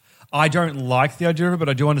 I don't like the idea of it, but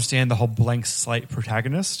I do understand the whole blank slate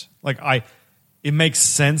protagonist. Like, it makes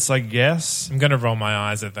sense, I guess. I'm going to roll my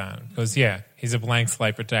eyes at that because, yeah, he's a blank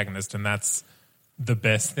slate protagonist and that's the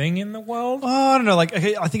best thing in the world. Oh, I don't know. Like,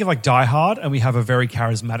 okay, I think of like Die Hard, and we have a very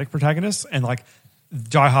charismatic protagonist, and like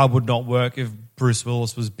Die Hard would not work if Bruce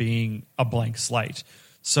Willis was being a blank slate.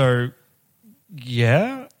 So,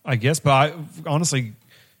 yeah, I guess. But I honestly,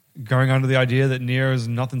 going under the idea that Neo is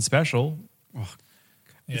nothing special,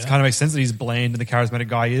 it kind of makes sense that he's bland and the charismatic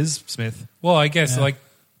guy is Smith. Well, I guess like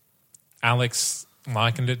Alex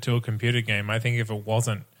likened it to a computer game. I think if it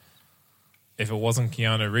wasn't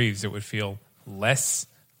Keanu Reeves, it would feel less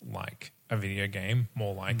like a video game,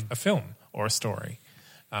 more like a film or a story.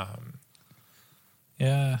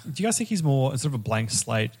 Yeah. Do you guys think he's more, instead of a blank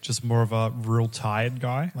slate, just more of a real tired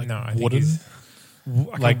guy? Like No, I think wooden. he's-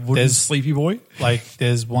 Like wooden there's sleepy boy? Like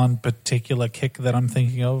there's one particular kick that I'm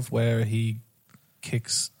thinking of where he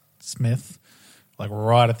kicks Smith like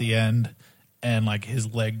right at the end and like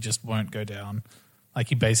his leg just won't go down. Like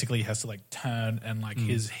he basically has to like turn and like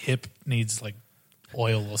his hip needs like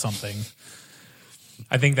oil or something.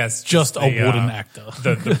 I think that's Just a the, wooden actor.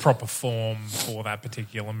 the proper form for that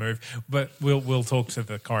particular move. But we'll talk to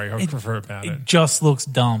the choreographer about it. It just looks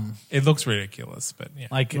dumb. It looks ridiculous, but yeah.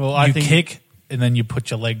 Like Well, I you think- kick and then you put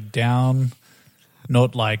your leg down,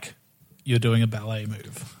 not like you're doing a ballet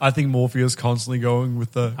move. I think Morpheus constantly going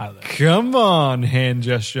with the I don't know. come on hand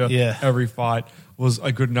gesture every fight was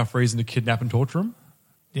a good enough reason to kidnap and torture him.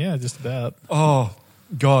 Yeah, just about. Oh,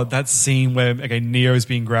 God, that scene where, Neo's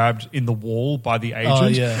being grabbed in the wall by the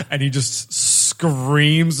agent and he just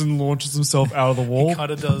screams and launches himself out of the wall. He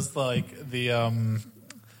kind of does like the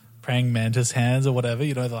praying mantis hands or whatever,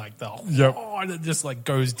 you know, like the and it just like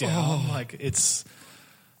goes down. Like it's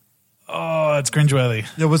cringeworthy.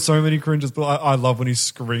 There were so many cringes, but I love when he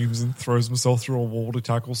screams and throws himself through a wall to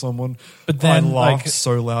tackle someone. But then, I laughed like-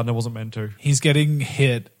 so loud and I wasn't meant to. He's getting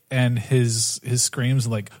hit and his screams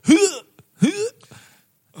are like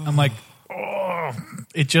I'm like,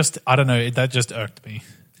 it just, I don't know, that just irked me.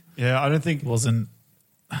 Yeah, I don't think It wasn't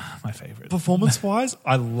my favorite. performance-wise,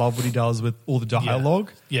 I love what he does with all the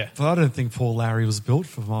dialogue. Yeah. But I don't think poor Larry was built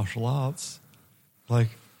for martial arts. Like,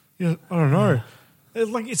 I don't know.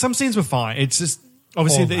 Like, some scenes were fine. It's just,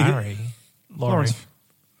 obviously... Larry. Lawrence.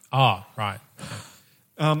 Oh, right.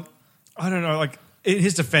 I don't know, like, in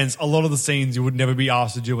his defense, a lot of the scenes you would never be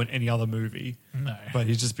asked to do in any other movie. No. But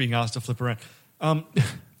he's just being asked to flip around.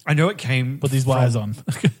 I know it came Put these wires on.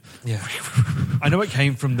 Yeah. I know it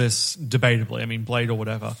came from this, debatably, I mean, Blade or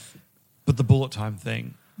whatever, but the bullet time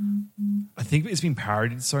thing, I think it's been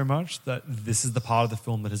parodied so much that this is the part of the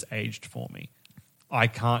film that has aged for me. I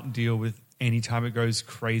can't deal with any time it goes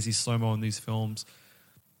crazy slow-mo in these films.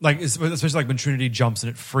 Like, especially like when Trinity jumps and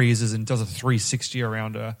it freezes and does a 360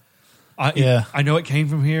 around her. I know it came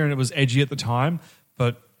from here and it was edgy at the time,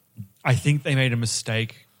 but I think they made a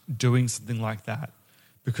mistake doing something like that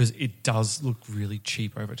because it does look really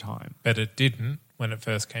cheap over time. But it didn't when it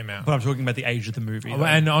first came out. But I'm talking about the age of the movie.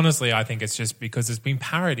 And honestly, I think it's just because it's been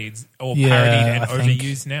parodied and I think-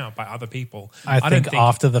 overused now by other people. I don't think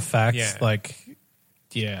after the fact,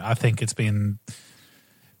 Yeah. I think it's been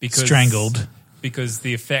because, strangled. Because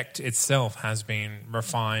the effect itself has been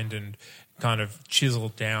refined and kind of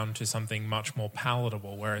chiseled down to something much more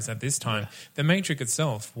palatable. Whereas at this time, The Matrix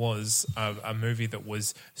itself was a movie that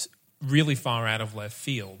was really far out of left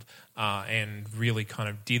field and really kind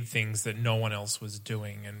of did things that no one else was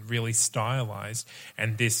doing and really stylized.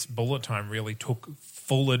 And this Bullet Time really took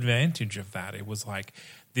full advantage of that. It was like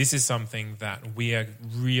this is something that we are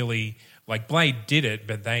really like. Blade did it,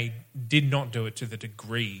 but they did not do it to the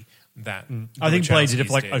degree that I think Blade did it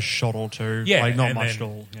for Wachowskis like a shot or two. Yeah, like not and much then,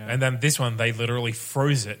 at all. Yeah. And then this one, they literally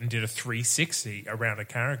froze it and did a 360 around a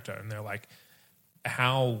character, and they're like,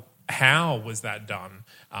 how was that done?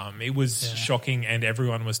 It was shocking, and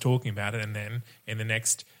everyone was talking about it. And then in the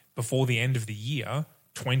next, before the end of the year,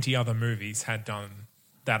 20 other movies had done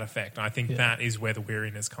that effect. And I think that is where the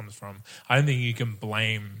weariness comes from. I don't think you can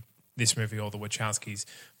blame this movie or the Wachowskis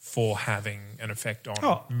for having an effect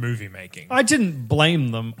on movie making. I didn't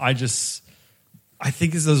blame them. I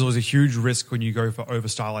think this was a huge risk when you go for over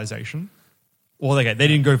stylization. Well, they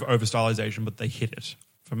didn't go for over stylization, but they hit it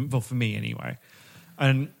for me anyway.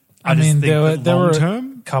 And I mean, just there think were long a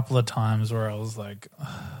term, couple of times where I was like,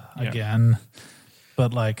 again,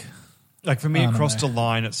 but like for me, I it don't crossed know. a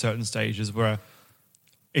line at certain stages where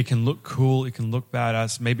it can look cool, it can look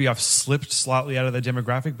badass. Maybe I've slipped slightly out of their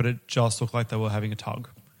demographic, but it just looked like they were having a tug.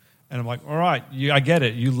 And I'm like, all right, I get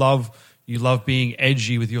it. You love being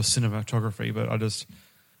edgy with your cinematography, but I just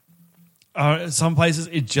some places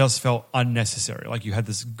it just felt unnecessary. Like you had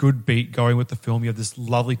this good beat going with the film, you had this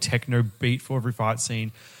lovely techno beat for every fight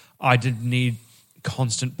scene. I didn't need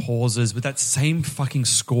constant pauses with that same fucking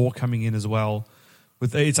score coming in as well. I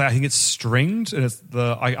think it's stringed, and it's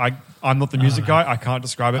I'm not the music guy. I can't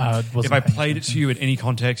describe it. If I played it to you in any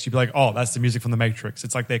context, you'd be like, "Oh, that's the music from The Matrix."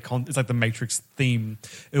 It's like it's like the Matrix theme.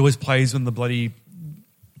 It always plays when they're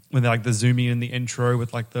like the zooming in the intro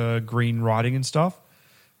with like the green writing and stuff.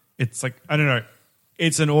 It's like I don't know.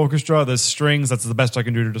 It's an orchestra. There's strings. That's the best I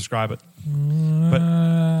can do to describe it.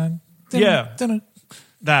 But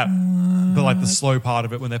but like the slow part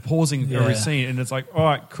of it when they're pausing every scene, and it's like, all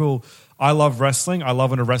right, cool. I love wrestling. I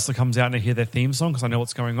love when a wrestler comes out and I hear their theme song because I know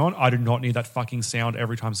what's going on. I do not need that fucking sound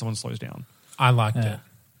every time someone slows down. I liked it.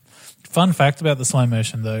 Fun fact about the slow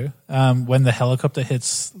motion though, when the helicopter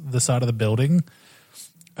hits the side of the building,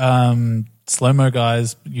 Slow Mo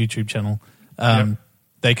Guys YouTube channel,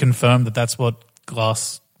 they confirmed that that's what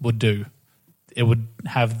glass would do. It would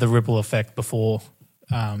have the ripple effect before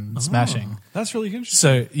smashing. That's really interesting.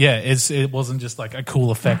 So yeah, it wasn't just like a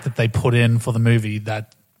cool effect that they put in for the movie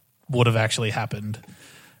that would have actually happened.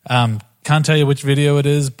 Can't tell you which video it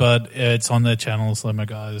is, but it's on their channel, Slow Mo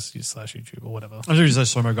Guys /YouTube or whatever. I'm sure you say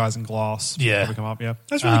Slow Mo Guys in Glass. Yeah. Come up. Yeah,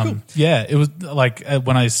 that's really cool. Yeah, it was like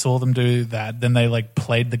when I saw them do that, then they like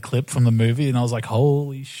played the clip from the movie, and I was like,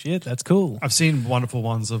 "Holy shit, that's cool!" I've seen wonderful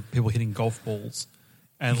ones of people hitting golf balls,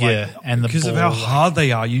 and and the because of ball, how like- hard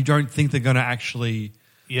they are, you don't think they're going to actually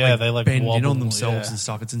they like bend in wobble, on themselves yeah. and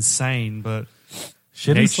stuff. It's insane, but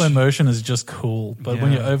Shit in Nature- slow motion is just cool, but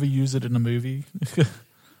when you Yeah. overuse it in a movie,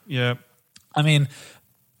 yeah. I mean,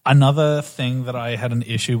 another thing that I had an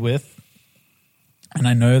issue with, and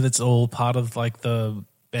I know that's all part of like the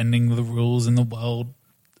bending the rules in the world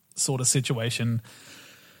sort of situation,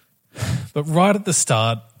 but right at the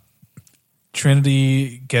start,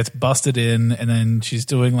 Trinity gets busted in, and then she's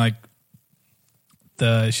doing like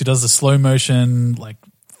she does the slow motion like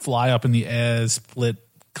fly up in the air split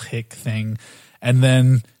kick thing, and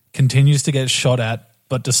then continues to get shot at,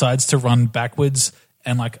 but decides to run backwards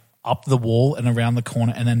and like up the wall and around the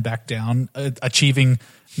corner and then back down, achieving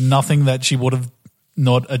nothing that she would have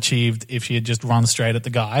not achieved if she had just run straight at the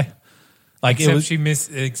guy. Like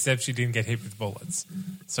Except she didn't get hit with bullets.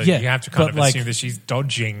 So Yeah, you have to kind but of like- assume that she's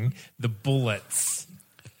dodging the bullets.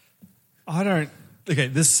 I don't. Okay,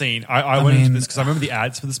 this scene. I went into mean- this because I remember the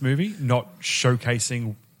ads for this movie not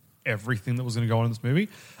showcasing everything that was going to go on in this movie,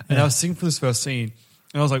 and I was sitting for this first scene,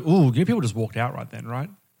 and I was like, "Ooh, people just walked out right then, right?"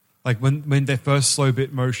 Like when their first slow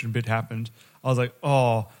motion bit happened, I was like,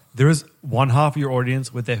 "Oh, there is one half of your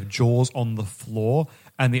audience with their jaws on the floor,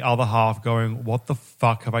 and the other half going, what the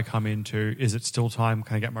fuck have I come into? Is it still time?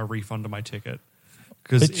 Can I get my refund of my ticket?"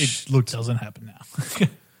 Because which it looked. doesn't happen now.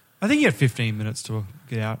 I think you had 15 minutes to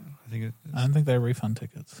get out. I don't think they refund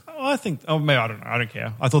tickets. Maybe I don't know. I don't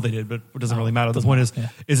care. I thought they did, but it doesn't really matter. The point is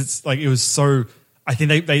it's like it was so. I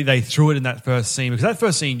think they threw it in that first scene because that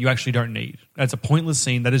first scene you actually don't need. That's a pointless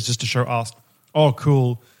scene. That is just to show us, oh,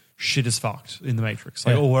 cool, shit is fucked in the Matrix.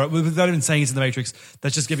 Like, or without even saying it's in the Matrix,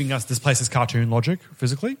 that's just giving us this place is cartoon logic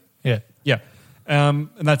physically. Yeah. Yeah, and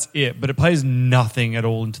that's it. But it plays nothing at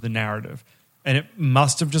all into the narrative, and it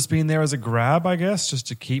must have just been there as a grab, I guess, just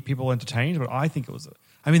to keep people entertained. But I think it was.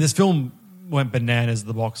 I mean, this film went bananas at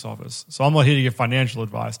the box office, so I'm not here to give financial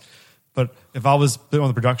advice. But if I was on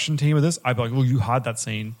the production team of this, I'd be like, well, you hide that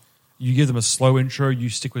scene. You give them a slow intro, you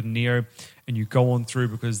stick with Neo, and you go on through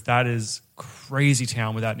because that is crazy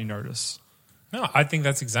town without any notice. No, I think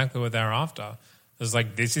that's exactly what they're after. It's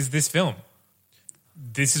like, this is this film.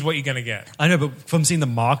 this is what you're going to get. I know, but from seeing the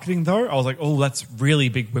marketing though, I was like, oh, that's really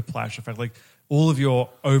big whiplash effect. Like all of your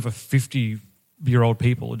over 50-year-old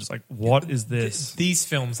people are just like, what is this? These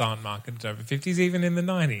films aren't marketed over 50s, even in the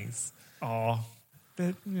 90s. Oh,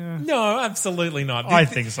 but, yeah. No, absolutely not. I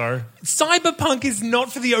think so. Cyberpunk is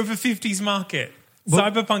not for the over 50s market.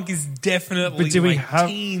 But- Cyberpunk is definitely But do we like have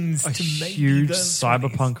teens a to maybe huge the 20s.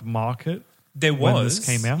 cyberpunk market? There was. when this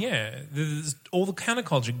came out? Yeah. There's all the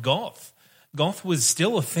counterculture. Goth was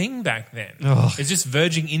still a thing back then. Ugh. It's just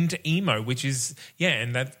verging into emo, which is,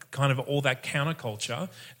 and that kind of all that counterculture.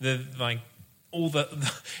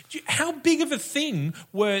 How big of a thing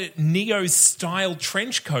were Neo-style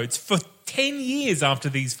trench coats for 10 years after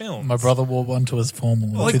these films? My brother wore one to his formal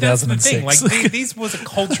in Like, that's the 2006. thing. Like, these was a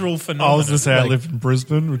cultural I phenomenon. was going to say I Like- lived in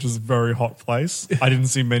Brisbane, which is a very hot place. I didn't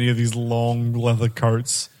see many of these long leather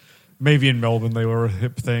coats. Maybe in Melbourne they were a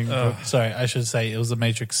hip thing. But Sorry, I should say it was a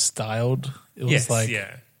Matrix styled. It was Yes, like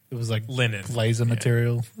yeah. it was like Linen. laser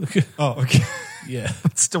material. oh, okay. Yeah,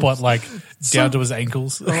 but like down to his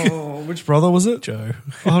ankles. Oh, which brother was it? Joe.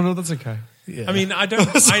 Oh no, that's okay. Yeah. I mean, I don't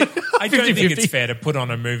think 50-50. it's fair to put on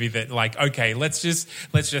a movie that, like, okay, let's just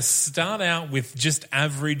start out with just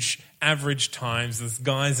average times. There's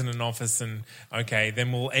guys in an office, and okay,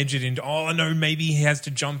 then we'll edge it into, oh no, maybe he has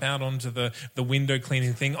to jump out onto the window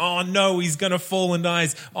cleaning thing. Oh no, he's gonna fall and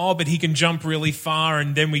dies. Oh, but he can jump really far,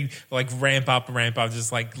 and then we like ramp up,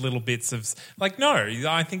 just like little bits of like. No,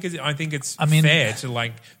 I think it's fair to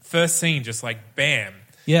like first scene, just like bam.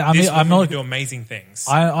 Yeah, I this mean, I'm woman not. can do amazing things.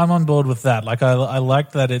 I'm on board with that. Like, I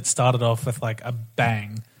like that it started off with like a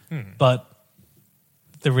bang, but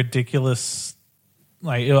the ridiculous,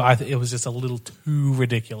 like, it was just a little too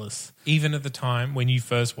ridiculous. Even at the time when you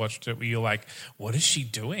first watched it, where you're like, what is she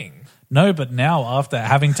doing? No, but now after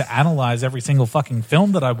having to analyze every single fucking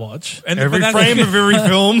film that I watch, Every frame of every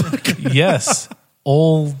film. yes,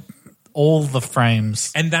 all the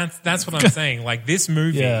frames. And that's what I'm saying. Like this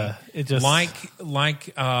movie, Yeah, it just-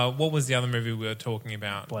 what was the other movie we were talking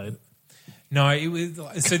about? Blade. No, it was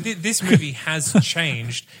so. This movie has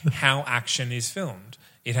changed how action is filmed.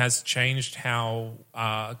 It has changed how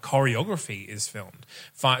choreography is filmed.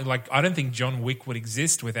 Like I don't think John Wick would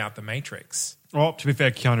exist without The Matrix. Well, to be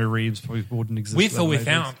fair, Keanu Reeves probably wouldn't exist With or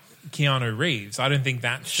without without Keanu Reeves, I don't think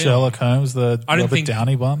that film, Sherlock Holmes, the I don't Robert think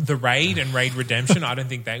Downey one. The Raid and Raid Redemption, I don't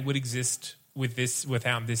think they would exist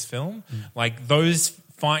without this film. Like those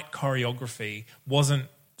fight choreography wasn't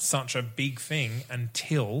such a big thing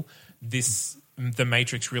until The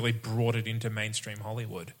Matrix really brought it into mainstream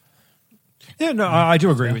Hollywood. Yeah, no, I do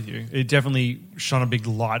agree with you. It definitely shone a big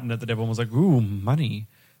light in it that everyone was like, ooh, money.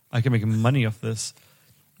 I can make money off this.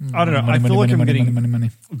 I don't know. I feel like I'm getting money.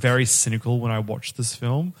 very cynical when I watch this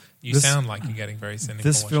film. You This- sound like you're getting very cynical.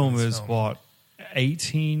 This watching film this is, what,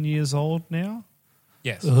 18 years old now?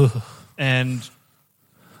 Yes. And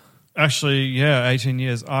actually, yeah, 18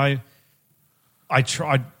 years. I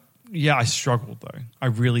tried. Yeah, I struggled though. I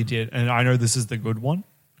really did. And I know this is the good one,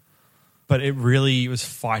 but it really was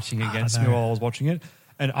fighting against me know. while I was watching it.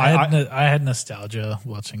 And I had nostalgia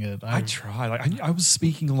watching it. I tried. Like I was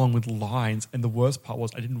speaking along with lines, and the worst part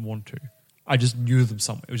was I didn't want to. I just knew them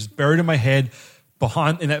somewhere. It was just buried in my head,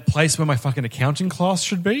 behind in that place where my fucking accounting class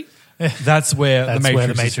should be. That's where That's the Matrix where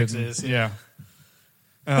the Matrix hidden. is, Yeah.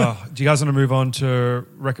 Do you guys want to move on to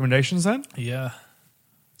recommendations then? Yeah.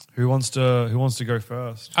 Who wants to go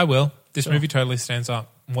first? I will. This movie totally stands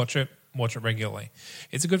up. Watch it regularly.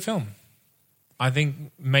 It's a good film. I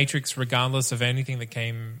think Matrix, regardless of anything that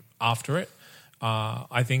came after it,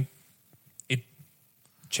 I think it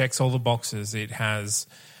checks all the boxes. It has,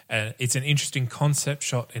 it's an interesting concept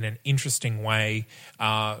shot in an interesting way.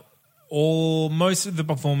 Most of the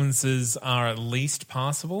performances are at least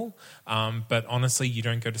passable, but honestly, you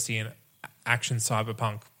don't go to see an action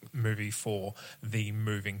cyberpunk movie for the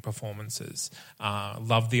moving performances.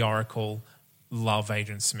 Love the Oracle, love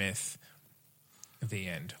Agent Smith. The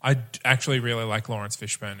end. I actually really like Lawrence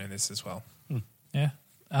Fishburne in this as well. Yeah.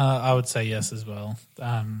 I would say yes as well.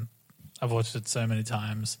 I've watched it so many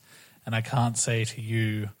times, and I can't say to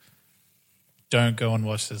you, don't go and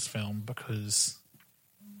watch this film, because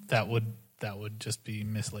that would just be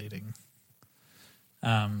misleading.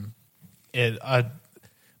 I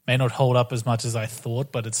may not hold up as much as I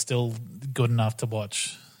thought, but it's still good enough to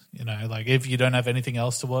watch. You know, like if you don't have anything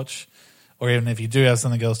else to watch, or even if you do have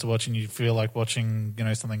something else to watch and you feel like watching, you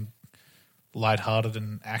know, something lighthearted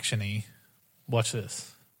and actiony, watch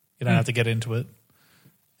this. You don't have to get into it.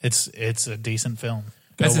 It's a decent film.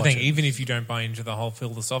 Go That's the watch thing. it. Even if you don't buy into the whole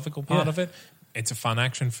philosophical part of it, it's a fun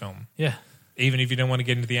action film. Yeah. Even if you don't want to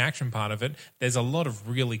get into the action part of it, there's a lot of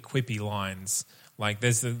really quippy lines. Like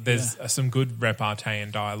there's some good repartee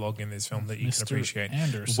and dialogue in this film that you can Mr. appreciate.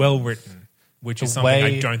 Anderson. Well written, which is The something I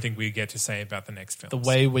way- don't think we get to say about the next film. The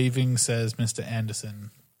way Weaving says Mr.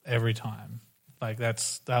 Anderson every time. Like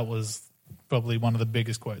that was probably one of the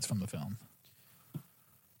biggest quotes from the film.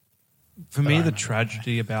 For But I me, the remember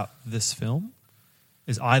tragedy about this film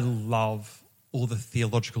is I love all the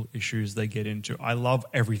theological issues they get into. I love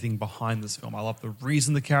everything behind this film. I love the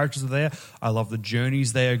reason the characters are there. I love the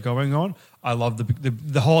journeys they are going on. I love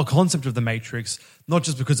the whole concept of the Matrix, not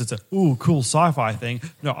just because it's a cool sci-fi thing.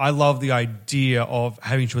 No, I love the idea of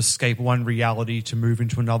having to escape one reality to move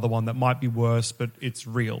into another one that might be worse, but it's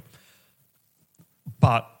real.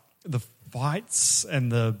 But the fights and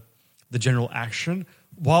the general action,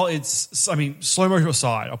 while it's, I mean, slow motion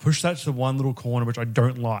aside, I'll push that to the one little corner which I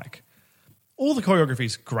don't like. All the choreography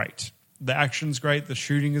is great. The action's great. The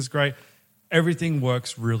shooting is great. Everything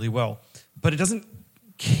works really well. But it doesn't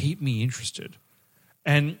keep me interested.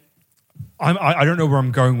 And I don't know where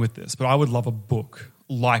I'm going with this, but I would love a book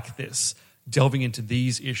like this, delving into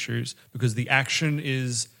these issues, because the action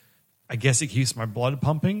is, I guess it keeps my blood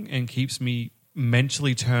pumping and keeps me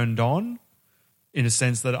mentally turned on in a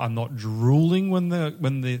sense that I'm not drooling when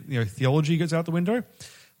the theology goes out the window.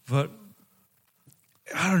 But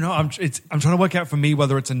I don't know. I'm trying to work out for me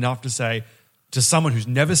whether it's enough to say to someone who's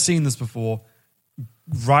never seen this before,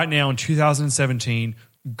 right now in 2017,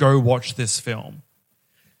 go watch this film.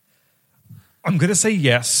 I'm going to say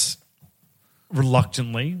yes,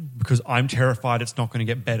 reluctantly, because I'm terrified it's not going to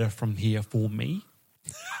get better from here for me.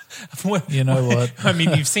 You know what? I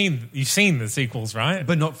mean, you've seen the sequels, right?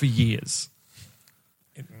 But not for years.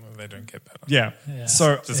 They don't get better. Yeah. Yeah.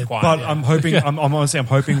 So, Just quiet, but yeah. I'm hoping. I'm honestly, I'm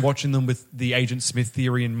hoping watching them with the Agent Smith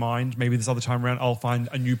theory in mind. Maybe this other time around, I'll find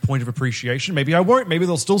a new point of appreciation. Maybe I won't. Maybe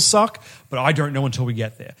they'll still suck. But I don't know until we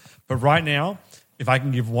get there. But right now, if I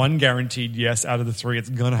can give one guaranteed yes out of the three, it's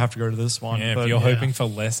gonna have to go to this one. Yeah, But if you're hoping for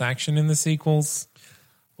less action in the sequels,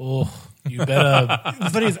 Oh, you better. the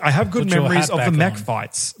funny is, I have good Put your memories hat of the back mech on.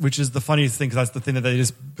 fights, which is the funniest thing because that's the thing that they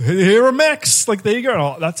just here are mechs. Like there you go.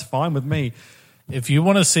 Oh, that's fine with me. If you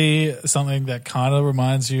want to see something that kind of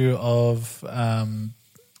reminds you of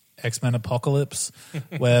X-Men Apocalypse,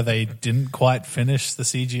 where they didn't quite finish the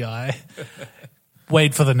CGI,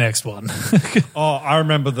 wait for the next one. Oh, I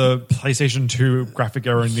remember the PlayStation 2 graphic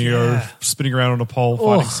era Neo Yeah. spinning around on a pole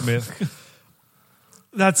fighting Oh. Smith.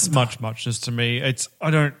 That's muchness to me. It's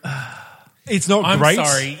not I'm great.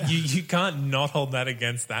 sorry, you can't not hold that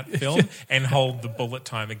against that film and hold the bullet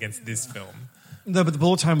time against this film. No, but the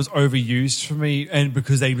bullet time was overused for me, and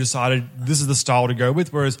because they decided this is the style to go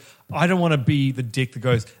with. Whereas I don't want to be the dick that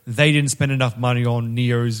goes, they didn't spend enough money on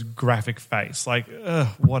Neo's graphic face. Like,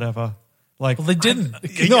 whatever. Like, Well, they didn't.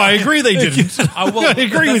 No, I agree they didn't. I agree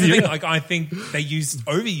agree with you. Like, I think they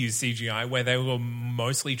overused CGI where they were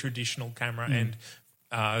mostly traditional camera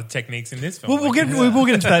and techniques in this film. We'll get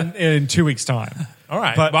into that in 2 weeks' time. All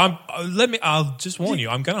right, but- but I'll just warn you.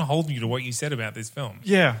 I'm going to hold you to what you said about this film.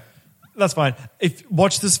 Yeah, that's fine.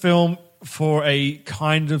 Watch this film for a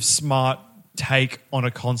kind of smart take on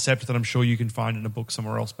a concept that I'm sure you can find in a book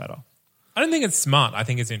somewhere else better. I don't think it's smart. I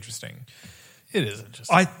think it's interesting. It is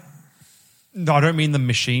interesting. No, I don't mean the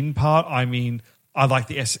machine part. I mean, I like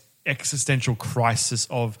the existential crisis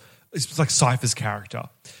of, it's like Cypher's character.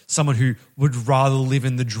 Someone who would rather live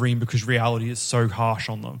in the dream because reality is so harsh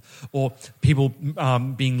on them. Or people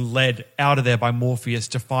being led out of there by Morpheus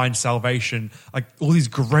to find salvation. Like all these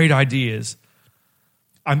great ideas.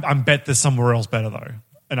 I'm bet there's somewhere else better though.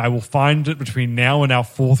 And I will find it between now and our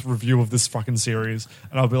 4th review of this fucking series.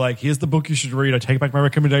 And I'll be like, here's the book you should read. I take back my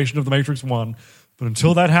recommendation of The Matrix 1. But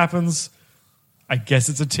until that happens, I guess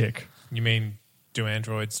it's a tick. You mean Do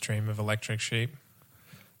Androids Dream of Electric Sheep?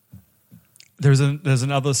 There's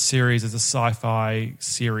another series. There's a sci-fi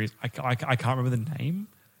series. I can't remember the name.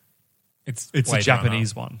 It's a Blade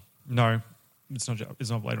Japanese Runner. one. No, it's not.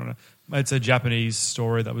 It's not Blade Runner. It's a Japanese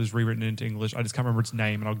story that was rewritten into English. I just can't remember its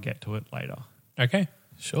name, and I'll get to it later. Okay.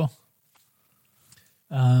 Sure.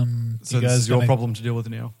 So you this guys is your gonna- problem to deal with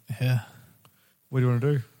now. Yeah. What do you want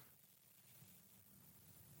to do?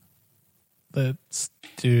 Let's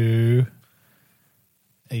do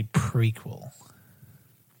a prequel.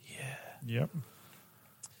 Yep.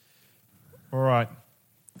 All right.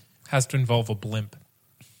 Has to involve a blimp.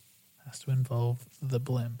 Has to involve the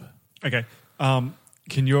blimp. Okay. I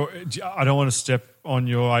don't want to step on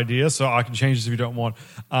your idea, so I can change this if you don't want.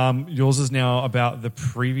 Yours is now about the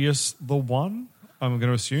one. I'm going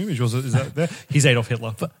to assume is that there? He's Adolf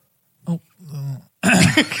Hitler.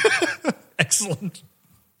 Excellent.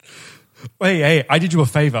 Hey! I did you a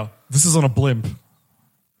favor. This is on a blimp.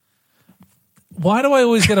 Why do I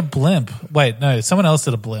always get a blimp? Wait, no, someone else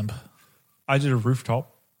did a blimp. I did a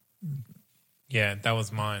rooftop. Yeah, that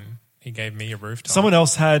was mine. He gave me a rooftop. Someone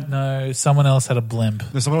else had Someone else had a blimp.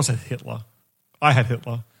 someone else had Hitler. I had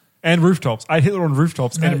Hitler and rooftops. I had Hitler on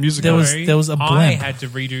rooftops and a musical. there was a blimp. I had to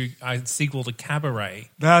redo a sequel to Cabaret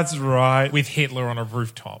That's right. with Hitler on a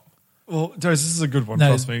rooftop. Well, Dose, this is a good one. No,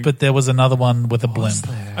 Trust me. but there was another one with a blimp.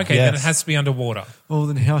 Okay, Yes. then it has to be underwater. well,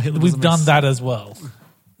 then how Hitler? We've doesn't done make that as well.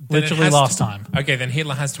 Then it Literally has last to- time. Okay, then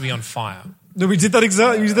Hitler has to be on fire. No, we did that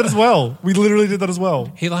exactly. We did that as well. We literally did that as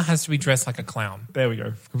well. Hitler has to be dressed like a clown. There we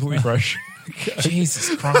go. Completely fresh.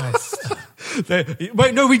 Jesus Christ.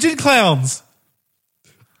 Wait, no, we did clowns.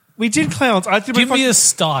 We did clowns. I did Give me a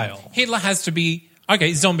style. Hitler has to be...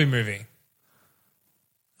 Okay, zombie movie.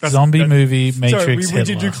 Zombie movie, Matrix, Sorry, we did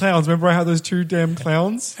Hitler. do clowns. Remember I had those two damn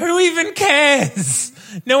clowns? Who even cares?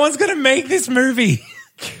 No one's going to make this movie.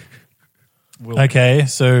 Okay,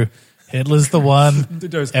 so Hitler's the one.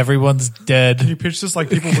 Dose, Everyone's Can dead. you pitch this like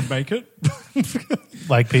people would make it?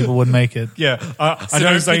 Like people would make it. Yeah. I So know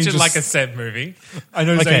don't Zane picture just, like a set movie. I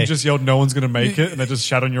know Okay. Zane just yelled no one's going to make it and I just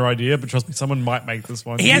shat on your idea, but trust me, someone might make this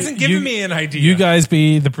one. He hasn't given you- me an idea. You guys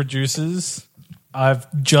be the producers. I've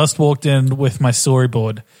just walked in with my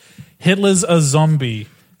storyboard. Hitler's a zombie.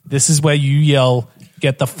 This is where you yell,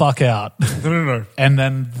 "Get the fuck out!" No. And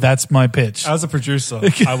then that's my pitch. As a producer,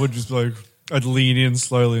 I would just be like, I'd lean in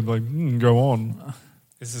slowly and be like, go on.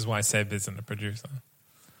 This is why Seb isn't a producer.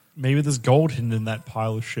 Maybe there's gold hidden in that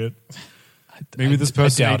pile of shit. Maybe this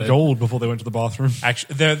person doubt ate it. gold before they went to the bathroom.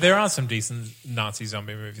 Actually, there are some decent Nazi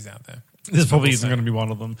zombie movies out there. This probably Will isn't say. going to be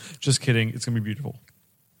one of them. Just kidding. It's going to be beautiful.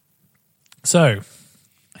 So,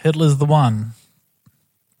 Hitler's the one.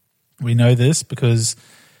 We know this because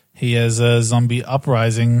he has a zombie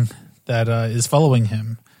uprising that is following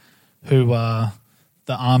him, who are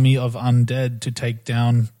the army of undead to take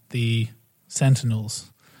down the Sentinels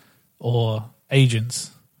or agents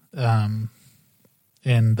in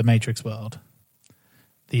the Matrix world.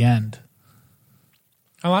 The end.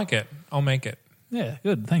 I like it. I'll make it. Yeah,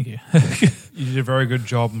 good. Thank you. You did a very good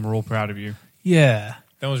job and we're all proud of you. Yeah.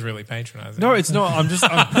 That was really patronizing. No, it's not. I'm just, you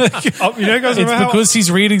know, guys, It's remember how- because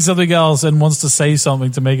he's reading something else and wants to say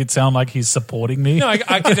something to make it sound like he's supporting me. No, I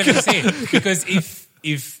could never see it. Because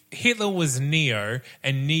if Hitler was Neo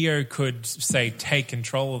and Neo could, say, take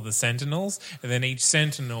control of the Sentinels, and then each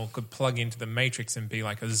Sentinel could plug into the Matrix and be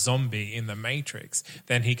like a zombie in the Matrix,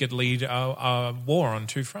 then he could lead a war on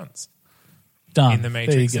two fronts. Done. In the There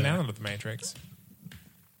Matrix you and go. out of the Matrix.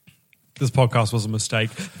 This podcast was a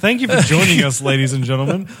mistake. Thank you for joining us, ladies and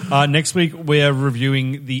gentlemen. Next week, we're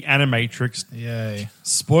reviewing the Animatrix. Yay.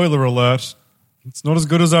 Spoiler alert. It's not as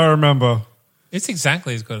good as I remember. It's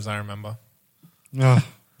exactly as good as I remember. Well,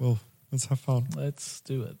 let's have fun. Let's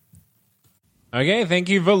do it. Okay, thank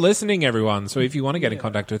you for listening, everyone. So if you want to get in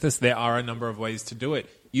contact with us, there are a number of ways to do it.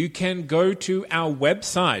 You can go to our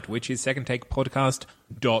website, which is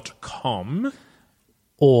secondtakepodcast.com.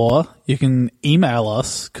 Or you can email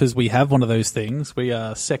us because we have one of those things. We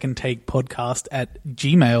are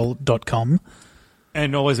secondtakepodcast@gmail.com.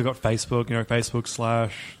 And always I've got Facebook,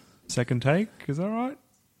 Facebook/Second Take. Is that right?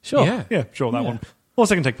 Sure. Yeah. Yeah, sure, that one. Or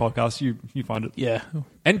Second Take Podcast. You find it. Yeah.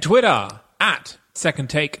 And Twitter,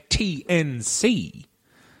 @secondtaketnc.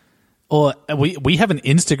 Or we have an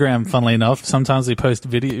Instagram, funnily enough. Sometimes we post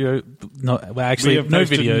video. No, well, actually, We have no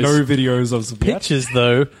posted videos. No videos of Pictures,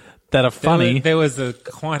 though, that are funny. There was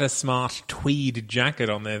quite a smart tweed jacket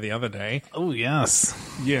on there the other day. Oh, yes.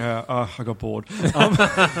 Yeah, I got bored.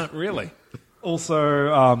 Really?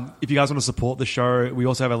 Also, if you guys want to support the show, we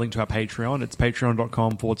also have a link to our Patreon. It's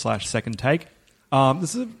patreon.com/second take.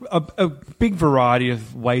 This is a big variety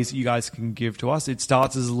of ways that you guys can give to us. It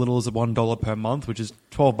starts as little as $1 per month, which is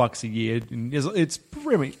 $12 a year. And it's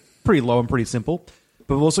pretty low and pretty simple.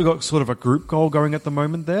 But we've also got sort of a group goal going at the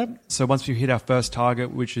moment there. So once we hit our first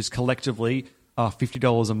target, which is collectively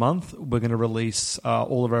 $50 a month, we're going to release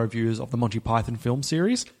all of our reviews of the Monty Python film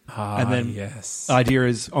series. And then yes. the idea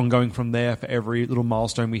is ongoing from there. For every little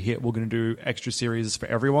milestone we hit, we're going to do extra series for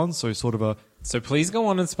everyone. So sort of a... So please go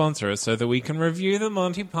on and sponsor us so that we can review the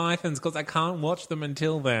Monty Pythons, because I can't watch them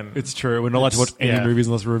until then. It's true. We're not allowed to watch any yeah. movies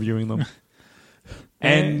unless we're reviewing them.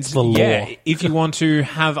 And the law. yeah, if you want to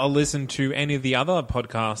have a listen to any of the other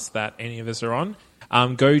podcasts that any of us are on,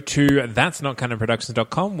 go to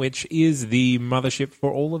that'snotcanonproductions.com, which is the mothership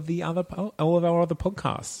for all of our other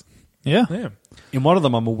podcasts. Yeah. Yeah. In one of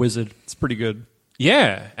them, I'm a wizard. It's pretty good.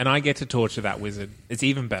 Yeah, and I get to torture that wizard. It's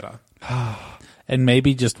even better. And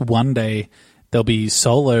maybe just one day there'll be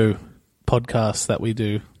solo podcasts that we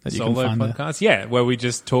do that you Solo can find there. podcasts, yeah, where we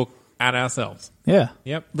just talk at ourselves. Yeah.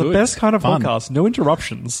 Yep. The good. best kind of Fun. podcast. No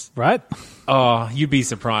interruptions. Right? Oh, you'd be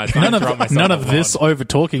surprised. I interrupt myself None a of lot. this over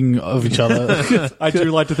talking of each other. I do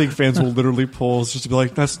like to think fans will literally pause just to be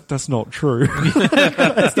like, that's not true.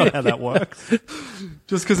 That's not how that works.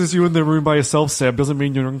 Just because it's you in the room by yourself, Seb, doesn't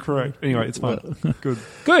mean you're incorrect. Anyway, it's fine. Good.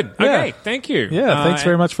 Good. Yeah. Okay. Thank you. Yeah, thanks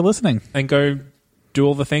very much for listening. And go do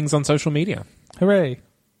all the things on social media. Hooray.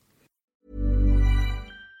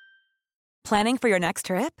 Planning for your next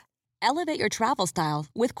trip? Elevate your travel style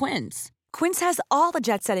with Quince. Quince has all the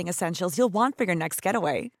jet-setting essentials you'll want for your next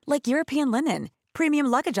getaway, like European linen, premium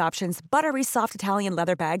luggage options, buttery soft Italian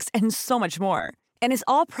leather bags, and so much more. And is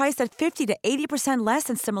all priced at 50 to 80% less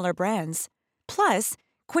than similar brands. Plus,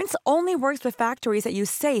 Quince only works with factories that use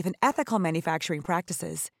safe and ethical manufacturing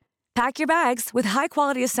practices. Pack your bags with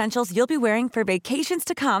high-quality essentials you'll be wearing for vacations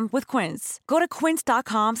to come with Quince. Go to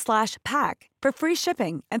quince.com/pack for free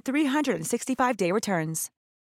shipping and 365-day returns.